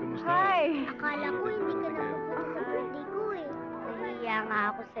 Ay, kumusta? Akala ko hindi ka napupunta sa birthday ko eh. Nahiya nga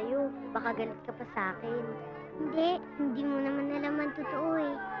ako sa'yo. Baka galit ka pa sa akin. Hindi mo naman alam ang totoo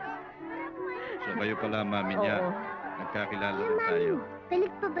eh. So kayo pala, mami niya. Nagkakilala na tayo.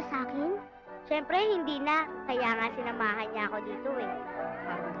 Galit pa ba sa akin? Siyempre, hindi na. Kaya nga sinamahan niya ako dito eh.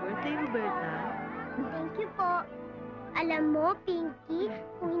 Happy birthday, Roberta. Thank you po. Alam mo, Pinky,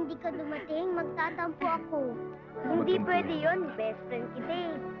 kung hindi ka dumating, magtatampo ako. Hindi pwede yun. Best friend kita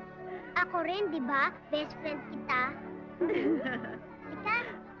eh. Ako rin, di ba? Best friend kita. Ika?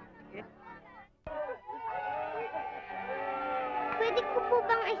 Pwede ko po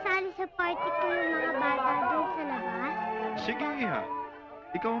bang isali sa party ko yung mga bata doon sa labas? Sige, iha.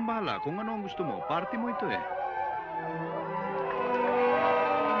 Ikaw ang bahala kung ano ang gusto mo. Party mo ito eh.